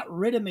thing. They got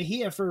rid of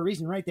Mejia for a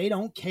reason, right? They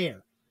don't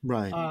care.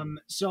 Right.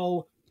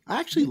 So I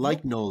actually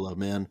like Nola,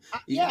 man.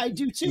 I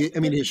do too. I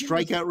mean, his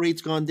strikeout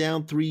rate's gone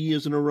down 3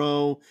 years in a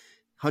row.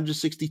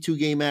 162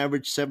 game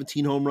average,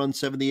 17 home runs,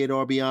 78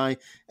 RBI.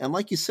 And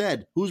like you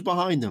said, who's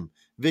behind him?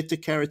 Victor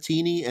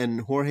Caratini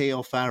and Jorge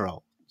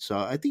Alfaro. So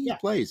I think he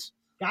plays.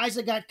 Guys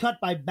that got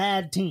cut by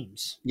bad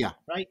teams. Yeah.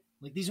 Right?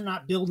 Like, these are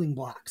not building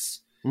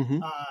blocks. Mm-hmm.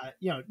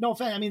 No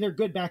offense. I mean, they're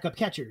good backup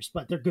catchers,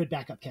 but they're good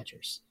backup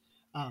catchers.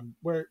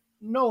 Where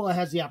Nola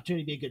has the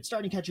opportunity to be a good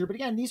starting catcher. But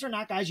again, these are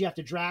not guys you have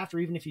to draft, or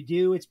even if you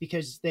do, it's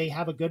because they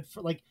have a good,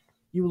 like,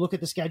 you look at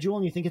the schedule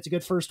and you think it's a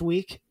good first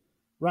week,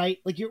 right?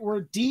 Like,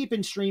 we're deep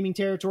in streaming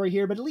territory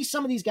here, but at least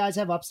some of these guys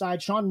have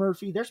upside. Sean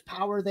Murphy, there's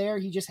power there.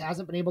 He just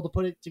hasn't been able to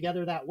put it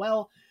together that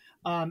well.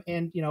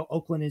 And,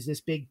 Oakland is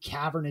this big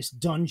cavernous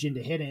dungeon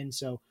to hit in.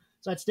 So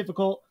that's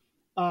difficult.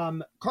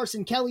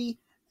 Carson Kelly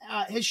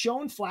has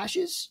shown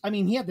flashes. I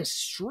mean, he had this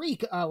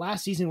streak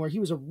last season where he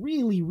was a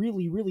really,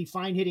 really, really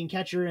fine hitting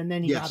catcher, and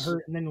then he got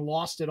hurt and then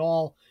lost it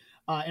all.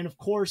 And of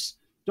course,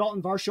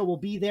 Dalton Varsho will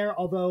be there,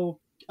 although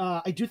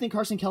I do think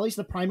Carson Kelly's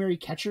the primary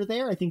catcher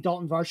there. I think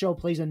Dalton Varsho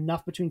plays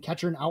enough between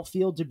catcher and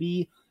outfield to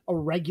be a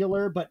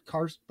regular, but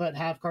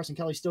have Carson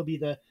Kelly still be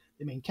the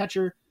main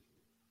catcher.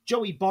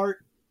 Joey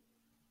Bart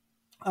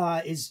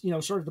is,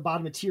 sort of the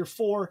bottom of tier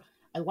 4.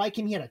 I like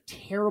him. He had a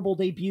terrible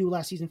debut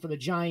last season for the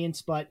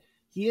Giants, but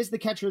he is the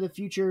catcher of the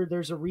future.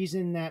 There's a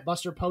reason that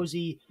Buster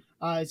Posey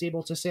is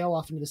able to sail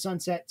off into the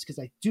sunset. It's because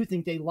I do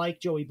think they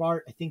like Joey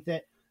Bart. I think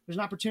that there's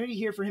an opportunity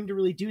here for him to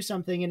really do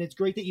something, and it's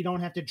great that you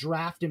don't have to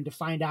draft him to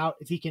find out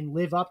if he can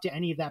live up to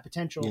any of that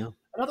potential. Yeah.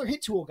 Another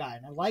hit tool guy,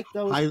 and I like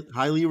those.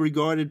 Highly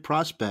regarded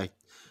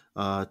prospect,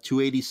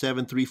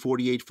 287,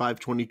 348,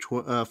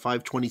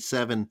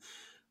 527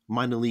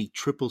 minor league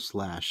triple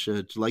slash.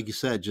 Like you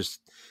said,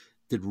 just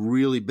did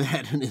really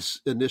bad in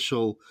his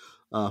initial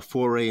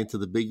foray into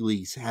the big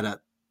leagues. Had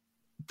a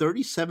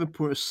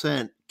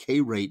 37%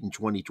 K rate in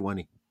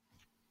 2020.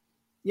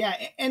 Yeah,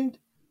 and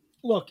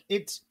look,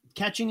 it's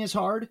catching is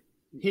hard,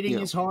 hitting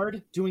is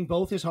hard, doing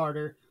both is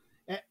harder.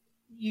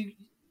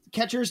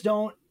 Catchers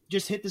don't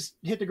just hit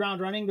the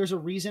ground running. There's a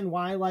reason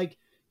why, like,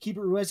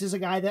 Keeper Ruiz is a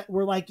guy that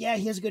we're like, yeah,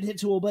 he has a good hit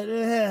tool, but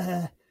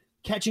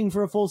catching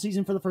for a full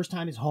season for the first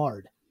time is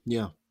hard.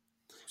 Yeah.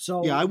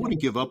 So yeah, I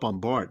wouldn't give up on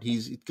Bart.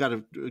 He's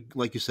got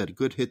like you said, a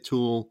good hit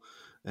tool,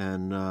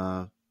 and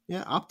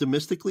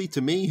optimistically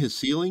to me, his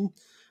ceiling,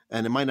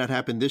 and it might not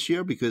happen this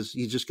year because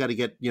he's just got to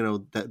get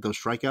those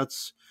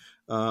strikeouts,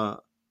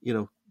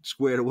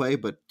 squared away.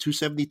 But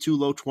 272,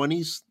 low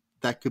 20s,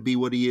 that could be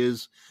what he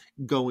is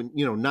going.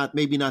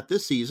 Maybe not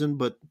this season,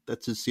 but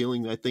that's his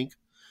ceiling, I think.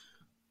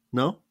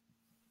 No.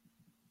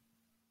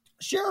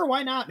 Sure,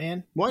 why not,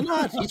 man? Why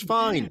not? He's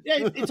fine.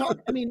 Yeah, it's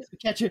hard. I mean,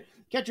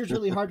 catcher's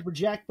really hard to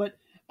project, but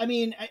I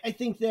mean, I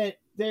think that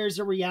there's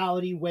a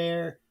reality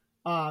where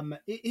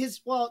his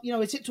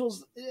hit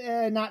tool's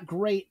not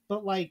great,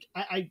 but like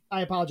I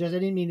apologize, I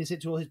didn't mean his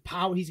hit tool. His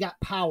power, he's got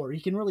power.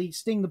 He can really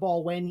sting the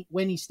ball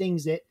when he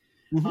stings it.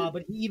 Mm-hmm.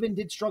 But he even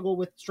did struggle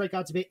with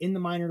strikeouts a bit in the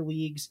minor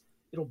leagues.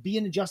 It'll be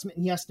an adjustment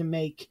he has to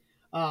make.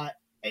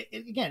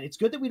 Again, it's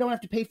good that we don't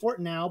have to pay for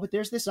it now, but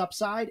there's this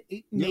upside.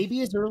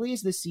 Maybe as early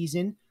as this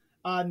season.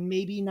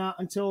 Maybe not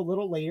until a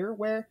little later,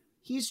 where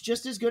he's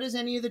just as good as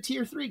any of the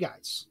tier 3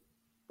 guys,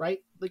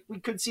 right? Like, we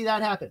could see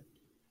that happen.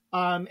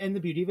 And the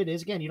beauty of it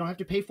is, again, you don't have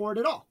to pay for it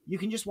at all. You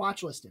can just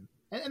watch list him.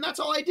 And that's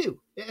all I do,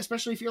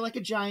 especially if you're like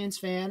a Giants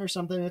fan or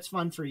something that's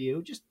fun for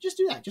you. Just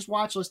do that. Just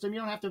watch list him. You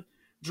don't have to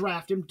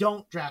draft him.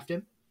 Don't draft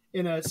him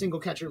in a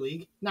single catcher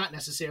league. Not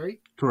necessary.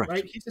 Correct.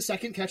 Right? He's the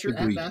second catcher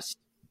Agreed. at best.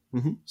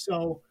 Mm-hmm.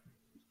 So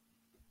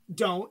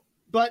don't.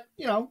 But,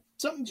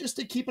 something just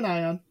to keep an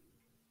eye on.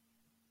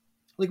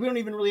 Like, we don't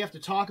even really have to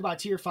talk about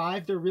tier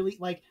 5. They're really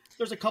like,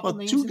 there's a couple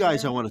names. 2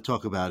 guys I want to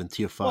talk about in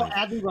tier 5. Well,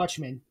 Adley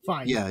Rutschman,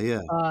 fine.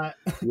 Yeah.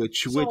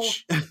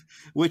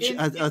 Which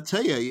I'll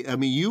tell you, I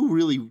mean, you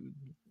really,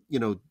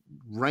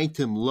 ranked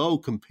him low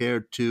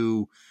compared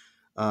to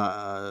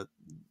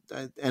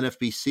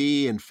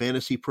NFBC and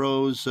Fantasy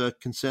Pros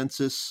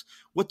consensus.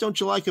 What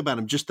don't you like about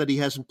him? Just that he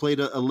hasn't played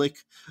a lick,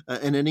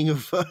 an inning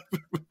of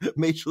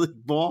Major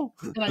League Ball?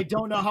 And I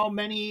don't know how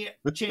many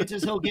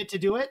chances he'll get to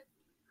do it.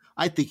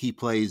 I think he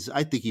plays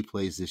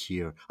this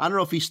year. I don't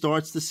know if he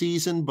starts the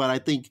season, but I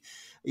think,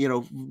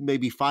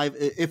 maybe 5.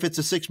 If it's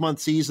a 6-month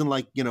season,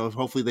 like,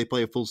 hopefully they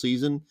play a full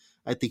season,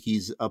 I think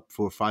he's up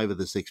for 5 of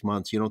the 6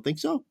 months. You don't think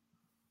so?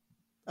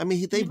 I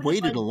mean, they've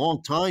waited a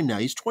long time now.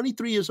 He's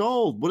 23 years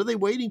old. What are they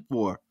waiting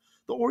for?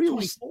 The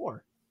Orioles.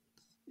 24.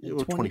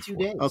 22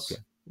 days. Okay.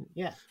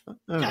 Yeah.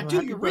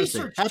 Do your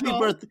research.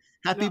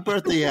 Happy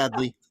birthday,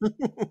 Adley.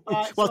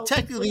 Well,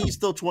 technically, he's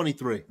still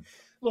 23.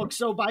 Look,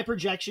 so by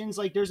projections,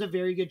 like, there's a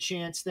very good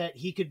chance that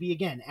he could be,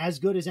 again, as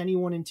good as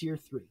anyone in tier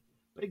 3.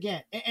 But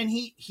again, and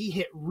he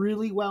hit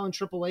really well in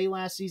AAA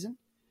last season.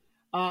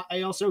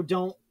 I also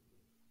don't,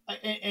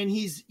 and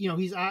he's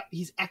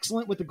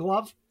excellent with the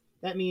glove.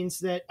 That means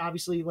that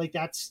obviously, like,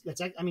 that's.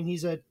 I mean,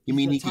 he's a. You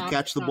mean he can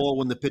catch the ball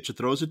when the pitcher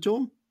throws it to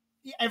him?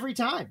 Every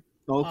time.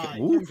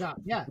 Okay.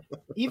 Yeah.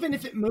 Even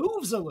if it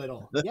moves a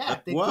little. Yeah.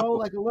 If they throw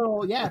like a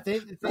little. Yeah. If they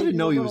I didn't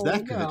know he was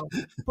that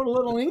good. Put a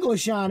little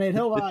English on it.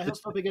 He'll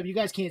still pick up. You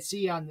guys can't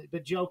see on the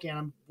joke, and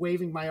I'm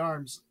waving my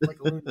arms like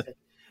a lunatic.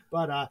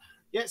 But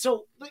yeah.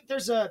 So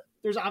there's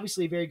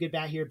obviously a very good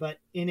bat here, but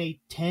in a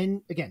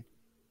 10 again,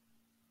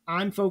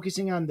 I'm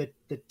focusing on the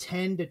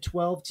 10 to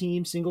 12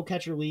 team single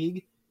catcher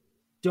league.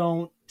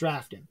 Don't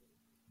draft him.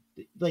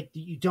 Like,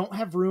 you don't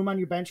have room on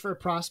your bench for a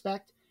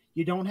prospect.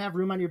 you don't have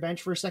room on your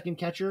bench for a second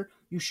catcher,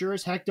 you sure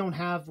as heck don't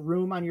have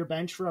room on your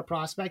bench for a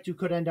prospect who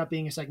could end up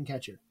being a second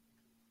catcher.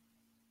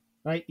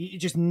 Right? You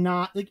just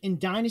not like in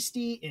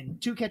Dynasty, in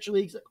 2-catcher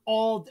leagues,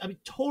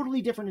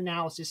 totally different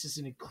analysis. This is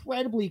an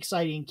incredibly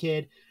exciting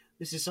kid.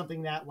 This is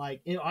something that, like,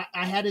 you know,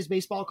 I had his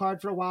baseball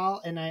card for a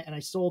while, and I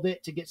sold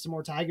it to get some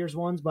more Tigers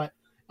ones, but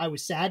I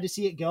was sad to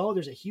see it go.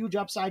 There's a huge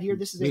upside here.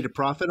 This is made a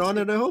profit on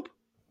it, I hope.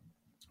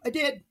 I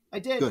did.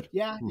 Good.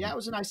 Yeah, yeah. It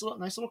was a nice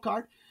little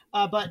card.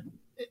 But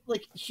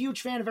like,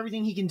 huge fan of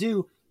everything he can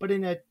do. But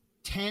in a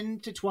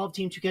 10 to 12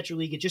 team 2-catcher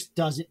league, it just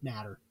doesn't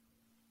matter.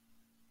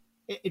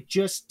 It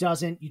just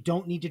doesn't. You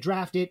don't need to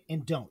draft it,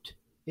 and don't.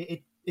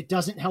 It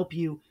doesn't help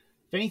you.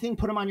 If anything,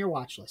 put him on your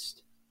watch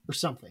list or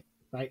something,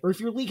 right? Or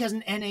if your league has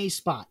an NA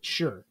spot,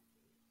 sure.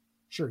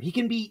 He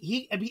can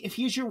be. If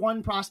he's your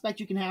one prospect,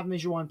 you can have him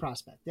as your one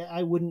prospect.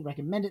 I wouldn't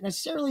recommend it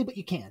necessarily, but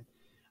you can.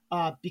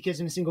 Because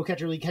in a single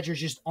catcher league, catchers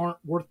just aren't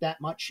worth that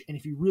much. And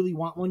if you really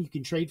want one, you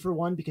can trade for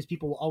one, because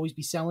people will always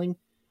be selling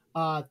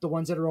the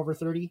ones that are over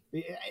 30.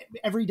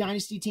 Every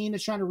Dynasty team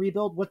that's trying to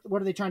rebuild, what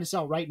are they trying to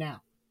sell right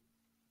now?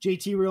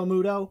 JT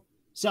Realmuto,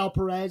 Sal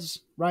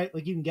Perez, right?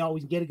 Like, you can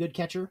always get a good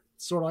catcher.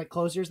 It's sort of like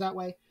closers that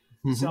way.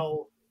 Mm-hmm.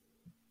 So,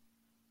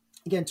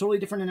 again, totally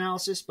different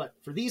analysis. But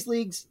for these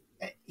leagues,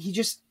 he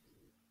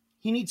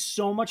needs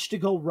so much to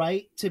go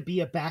right to be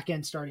a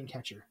back-end starting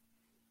catcher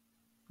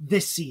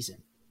this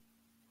season.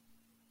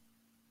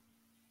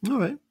 All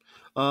right.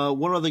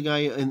 One other guy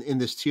in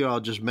this tier I'll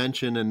just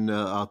mention, and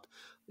I'll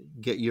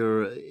get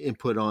your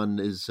input on,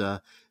 is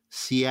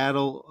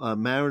Seattle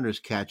Mariners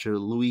catcher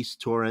Luis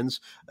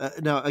Torrens.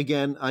 Now,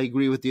 again, I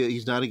agree with you.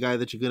 He's not a guy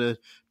that you're going to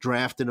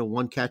draft in a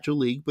 1-catcher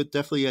league, but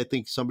definitely I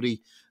think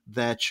somebody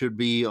that should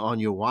be on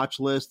your watch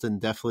list,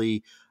 and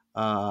definitely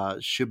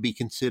should be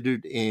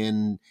considered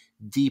in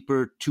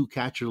deeper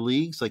 2-catcher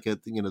leagues, like the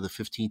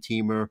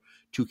 15-teamer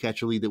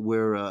 2-catcher league that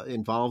we're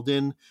involved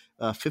in.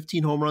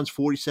 15 home runs,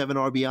 47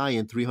 RBI,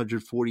 and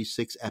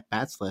 346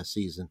 at-bats last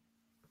season.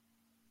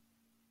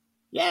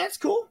 Yeah, that's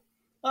cool.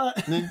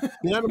 You're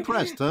not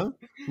impressed, huh?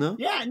 No.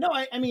 Yeah, no.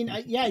 I mean,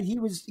 he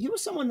was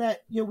someone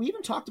that, you know, we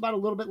even talked about a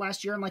little bit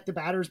last year in like the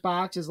batter's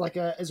box as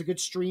a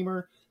good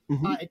streamer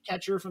at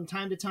catcher from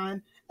time to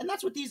time, and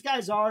that's what these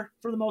guys are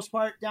for the most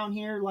part down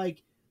here.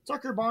 Like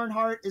Tucker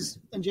Barnhart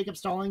and Jacob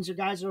Stallings are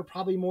guys that are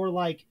probably more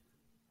like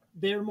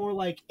AL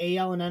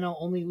and NL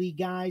only league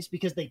guys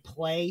because they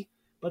play,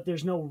 but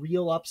there's no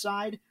real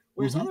upside.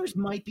 Whereas others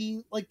might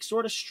be like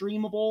sort of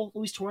streamable.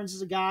 Luis Torrens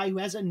is a guy who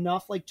has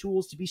enough like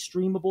tools to be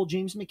streamable.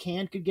 James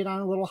McCann could get on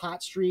a little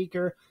hot streak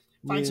or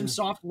find some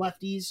soft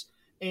lefties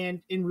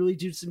and really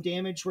do some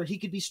damage where he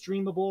could be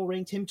streamable.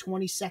 Ranked him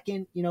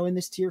 22nd, in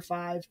this tier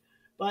 5.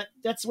 But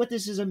that's what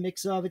this is a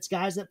mix of. It's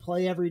guys that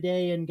play every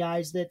day and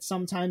guys that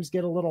sometimes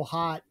get a little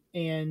hot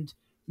and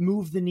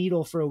move the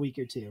needle for a week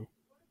or two.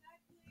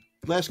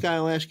 Last guy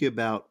I'll ask you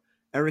about,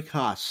 Eric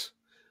Haas.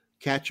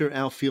 Catcher,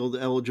 outfield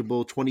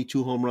eligible,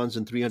 22 home runs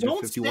and 351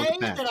 at-bats. Don't say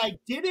at-bats. that I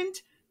didn't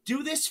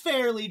do this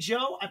fairly,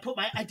 Joe.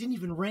 I didn't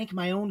even rank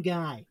my own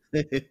guy.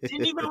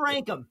 Didn't even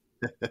rank him.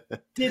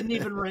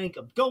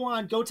 Go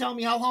on. Go tell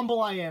me how humble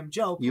I am,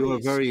 Joe.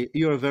 Please.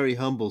 You are very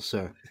humble,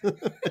 sir.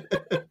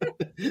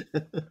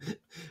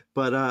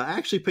 But I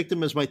actually picked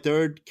him as my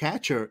third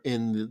catcher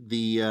in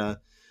the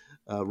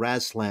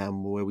Raz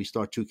Slam, where we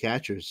start 2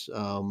 catchers.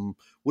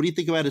 What do you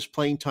think about his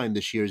playing time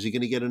this year? Is he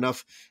going to get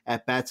enough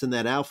at-bats in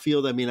that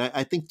outfield? I mean,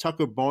 I think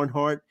Tucker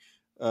Barnhart,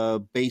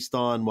 based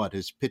on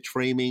his pitch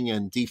framing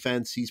and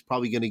defense, he's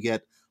probably going to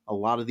get a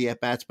lot of the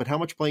at-bats. But how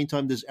much playing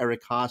time does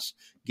Eric Haas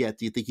get?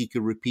 Do you think he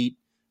could repeat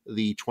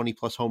the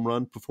 20-plus home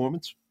run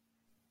performance?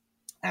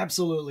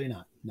 Absolutely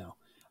not. No.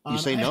 You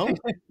say no?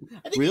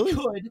 I think really? he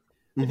could.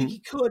 I think he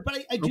could,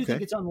 but I do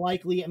think it's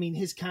unlikely. I mean,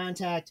 his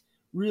contact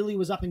really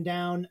was up and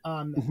down.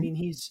 I mean,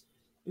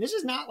 this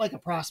is not like a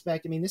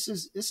prospect. I mean, this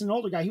is an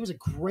older guy. He was a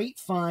great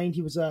find.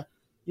 He was a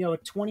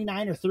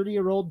 29 or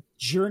 30-year-old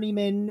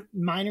journeyman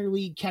minor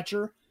league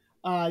catcher.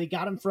 They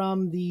got him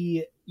from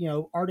the,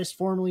 artist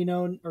formerly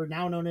known or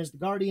now known as the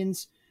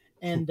Guardians.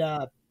 And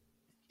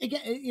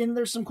again,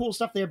 there's some cool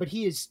stuff there, but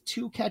he is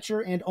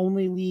 2-catcher and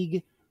only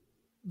league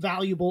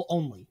valuable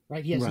only,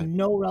 right? He has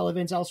no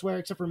relevance elsewhere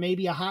except for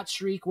maybe a hot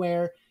streak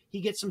where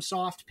he gets some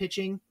soft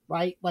pitching,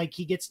 right? Like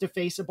he gets to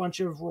face a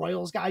bunch of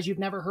Royals guys you've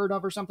never heard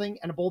of or something,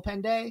 and a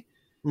bullpen day.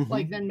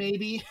 Like then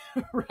maybe,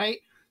 right?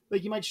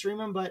 Like you might stream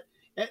him, but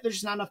there's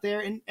just not enough there.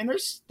 And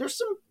there's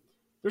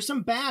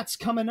some bats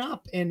coming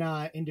up in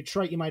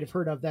Detroit you might have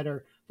heard of that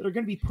are going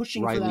to be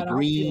pushing Riley for that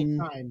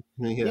Green. outfield time.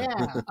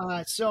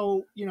 Yeah.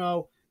 So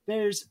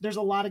there's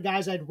a lot of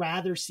guys I'd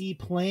rather see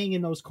playing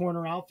in those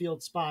corner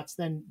outfield spots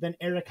than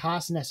Eric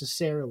Haas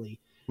necessarily.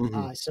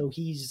 So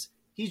he's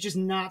just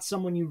not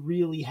someone you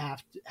really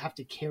have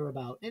to care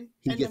about. And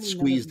he gets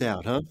squeezed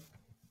out, huh?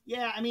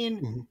 Yeah, I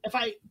mean, if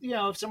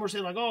someone were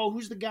saying like, "Oh,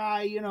 who's the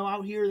guy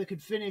out here that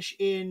could finish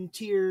in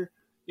tier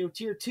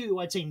 2?"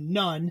 I'd say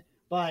none.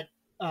 But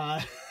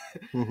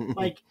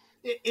like,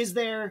 is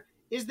there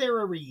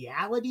a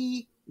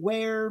reality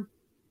where,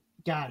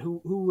 God,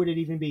 who would it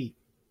even be?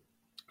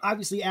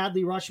 Obviously,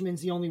 Adley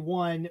Rutschman's the only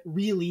one,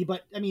 really.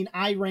 But, I mean,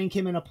 I rank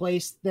him in a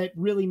place that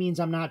really means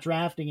I'm not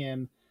drafting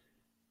him.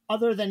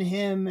 Other than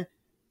him,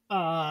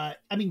 I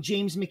mean,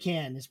 James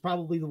McCann is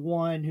probably the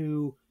one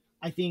who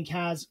I think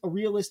has a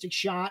realistic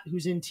shot,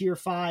 who's in tier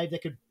 5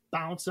 that could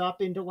bounce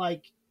up into,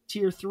 like,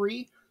 tier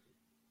 3.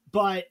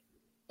 But,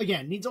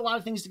 again, needs a lot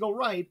of things to go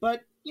right.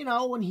 But, you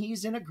know, when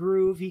he's in a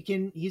groove,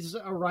 he's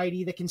a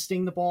righty that can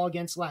sting the ball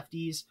against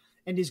lefties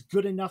and is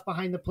good enough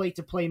behind the plate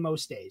to play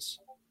most days.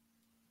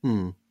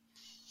 He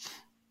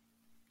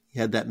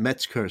had that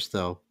Mets curse,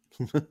 though.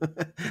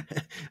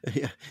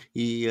 Yeah,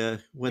 he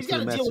went He's to got the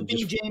to Mets. deal with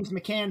being James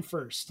McCann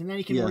first, and then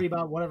he can Yeah. worry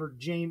about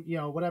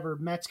whatever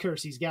Mets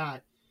curse he's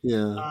got.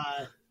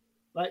 Yeah.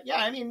 But yeah,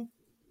 I mean,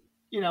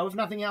 you know, if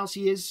nothing else,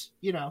 he's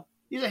a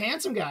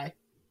handsome guy.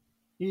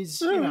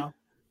 He's, I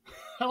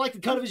like the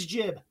cut of his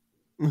jib.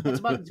 That's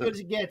about as good as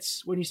it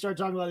gets when you start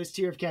talking about this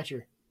tier of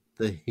catcher.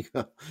 There you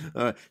go.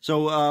 All right.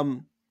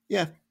 So,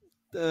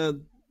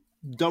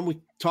 done with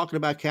talking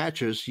about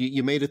catchers.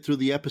 You made it through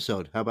the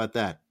episode. How about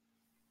that?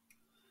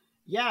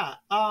 Yeah.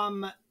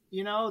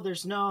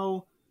 There's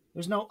no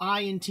I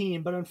in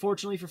team, but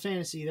unfortunately for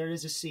fantasy, there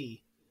is a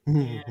C.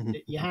 And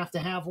you have to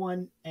have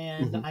one,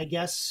 and I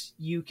guess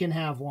you can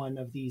have one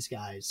of these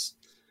guys.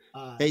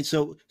 Hey,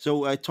 so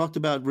I talked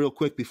about real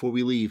quick before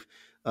we leave.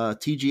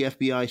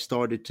 TGFBI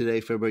started today,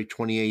 February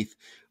 28th.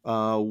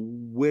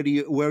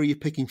 Where are you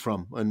picking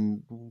from,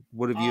 and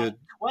what have you?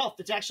 12th.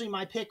 It's actually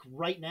my pick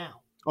right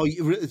now. Oh,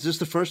 is this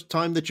the first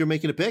time that you're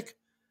making a pick?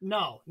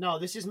 No,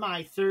 this is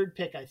my third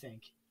pick, I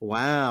think.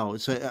 Wow.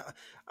 So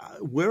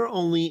we're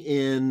only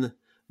in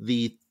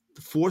the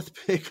fourth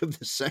pick of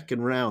the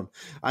second round.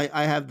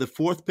 I have the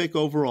fourth pick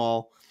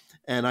overall,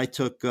 and I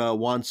took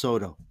Juan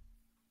Soto.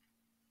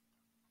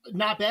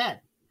 Not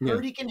bad. Yeah.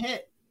 Heard he can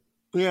hit.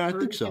 Yeah, I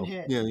Heard think he so. can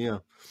hit. Yeah.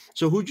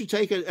 So who'd you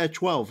take at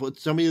 12?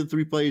 What's some of the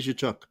 3 players you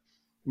took?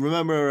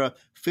 Remember,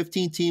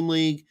 15-team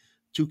league,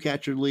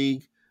 2-catcher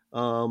league.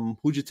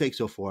 Who'd you take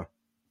so far?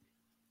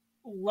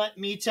 Let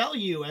me tell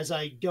you as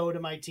I go to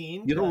my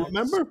team. You don't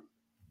remember?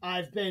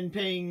 I've been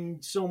paying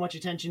so much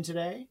attention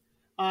today.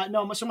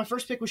 So my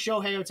first pick was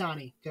Shohei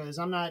Ohtani, because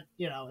I'm not,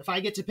 if I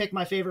get to pick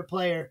my favorite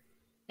player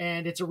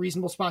and it's a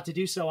reasonable spot to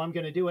do so, I'm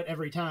going to do it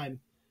every time.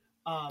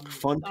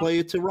 Fun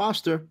player to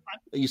roster.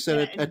 You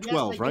said it at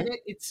 12, right?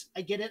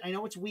 I get it. I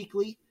know it's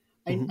weekly.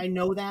 I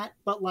know that.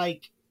 But,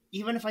 like,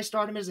 even if I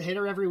start him as a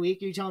hitter every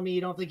week, are you telling me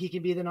you don't think he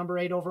can be the number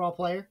 8 overall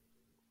player?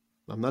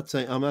 I'm not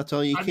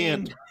telling you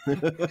can't.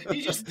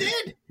 You just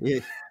did.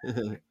 Yeah.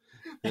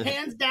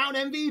 Hands down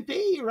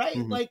MVP, right?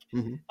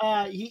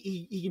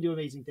 He can do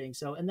amazing things.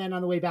 So, and then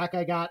on the way back,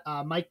 I got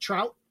Mike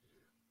Trout.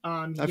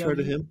 I've heard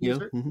of him. Yeah.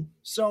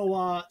 So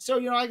I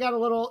got a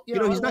little.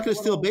 He's not going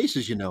to steal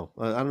bases. I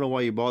don't know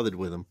why you bothered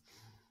with him.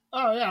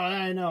 Oh yeah,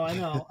 I know.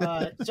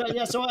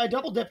 So I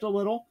double dipped a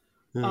little,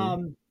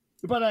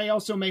 but I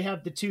also may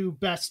have the 2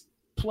 best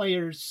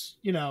players,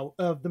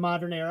 of the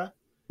modern era.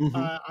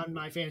 On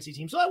my fantasy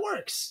team. So that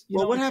works.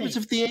 What happens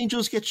if the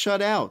Angels get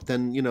shut out?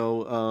 Then,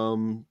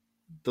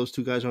 those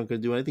 2 guys aren't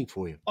going to do anything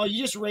for you. Oh,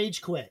 you just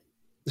rage quit.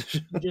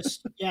 You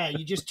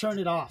just turn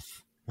it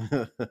off.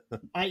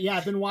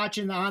 I've been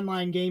watching the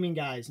online gaming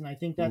guys, and I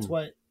think that's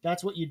what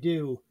you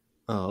do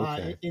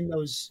in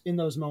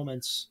those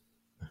moments.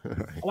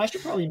 Right. Oh, I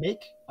should probably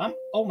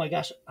oh my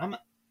gosh, I'm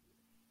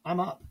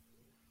up.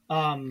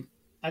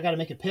 I got to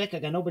make a pick. I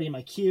got nobody in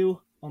my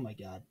queue. Oh my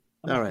God.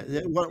 All right.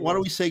 Why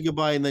don't we say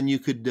goodbye, and then you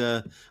could,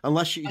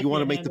 unless you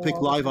want to make the pick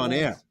live on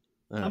air.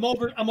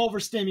 I'm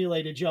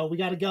overstimulated, Joe. We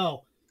got to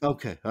go.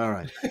 Okay. All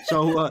right.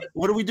 So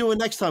what are we doing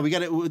next time? We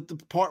got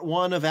it part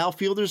 1 of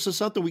outfielders or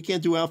something. We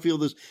can't do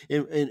outfielders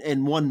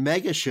in one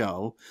mega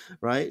show,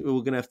 right? We're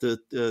going to have to,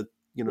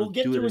 we'll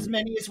get through as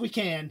many as we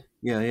can.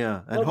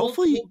 Yeah. And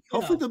hopefully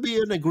there'll be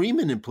an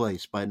agreement in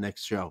place by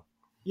next show.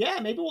 Yeah.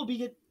 Maybe we'll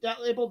be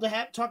able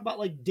to talk about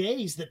like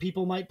days that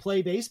people might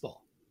play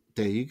baseball.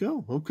 There you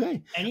go.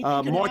 Okay.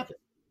 Anything can happen.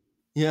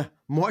 Yeah.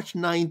 March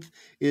 9th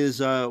is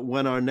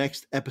when our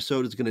next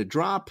episode is going to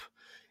drop.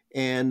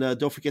 And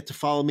don't forget to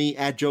follow me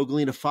at Joe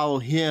Galena. Follow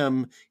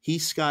him.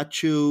 He's Scott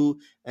Chu.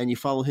 And you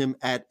follow him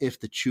at If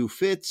the Chu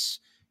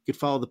Fits. You can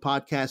follow the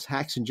podcast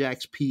Hacks and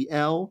Jacks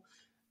PL.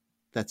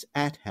 That's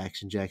at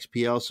Hacks and Jacks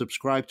PL.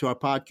 Subscribe to our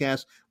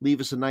podcast. Leave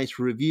us a nice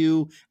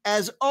review.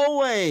 As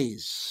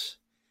always,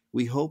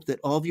 we hope that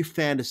all of your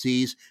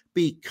fantasies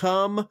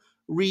become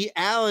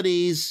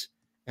realities.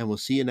 And we'll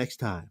see you next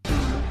time.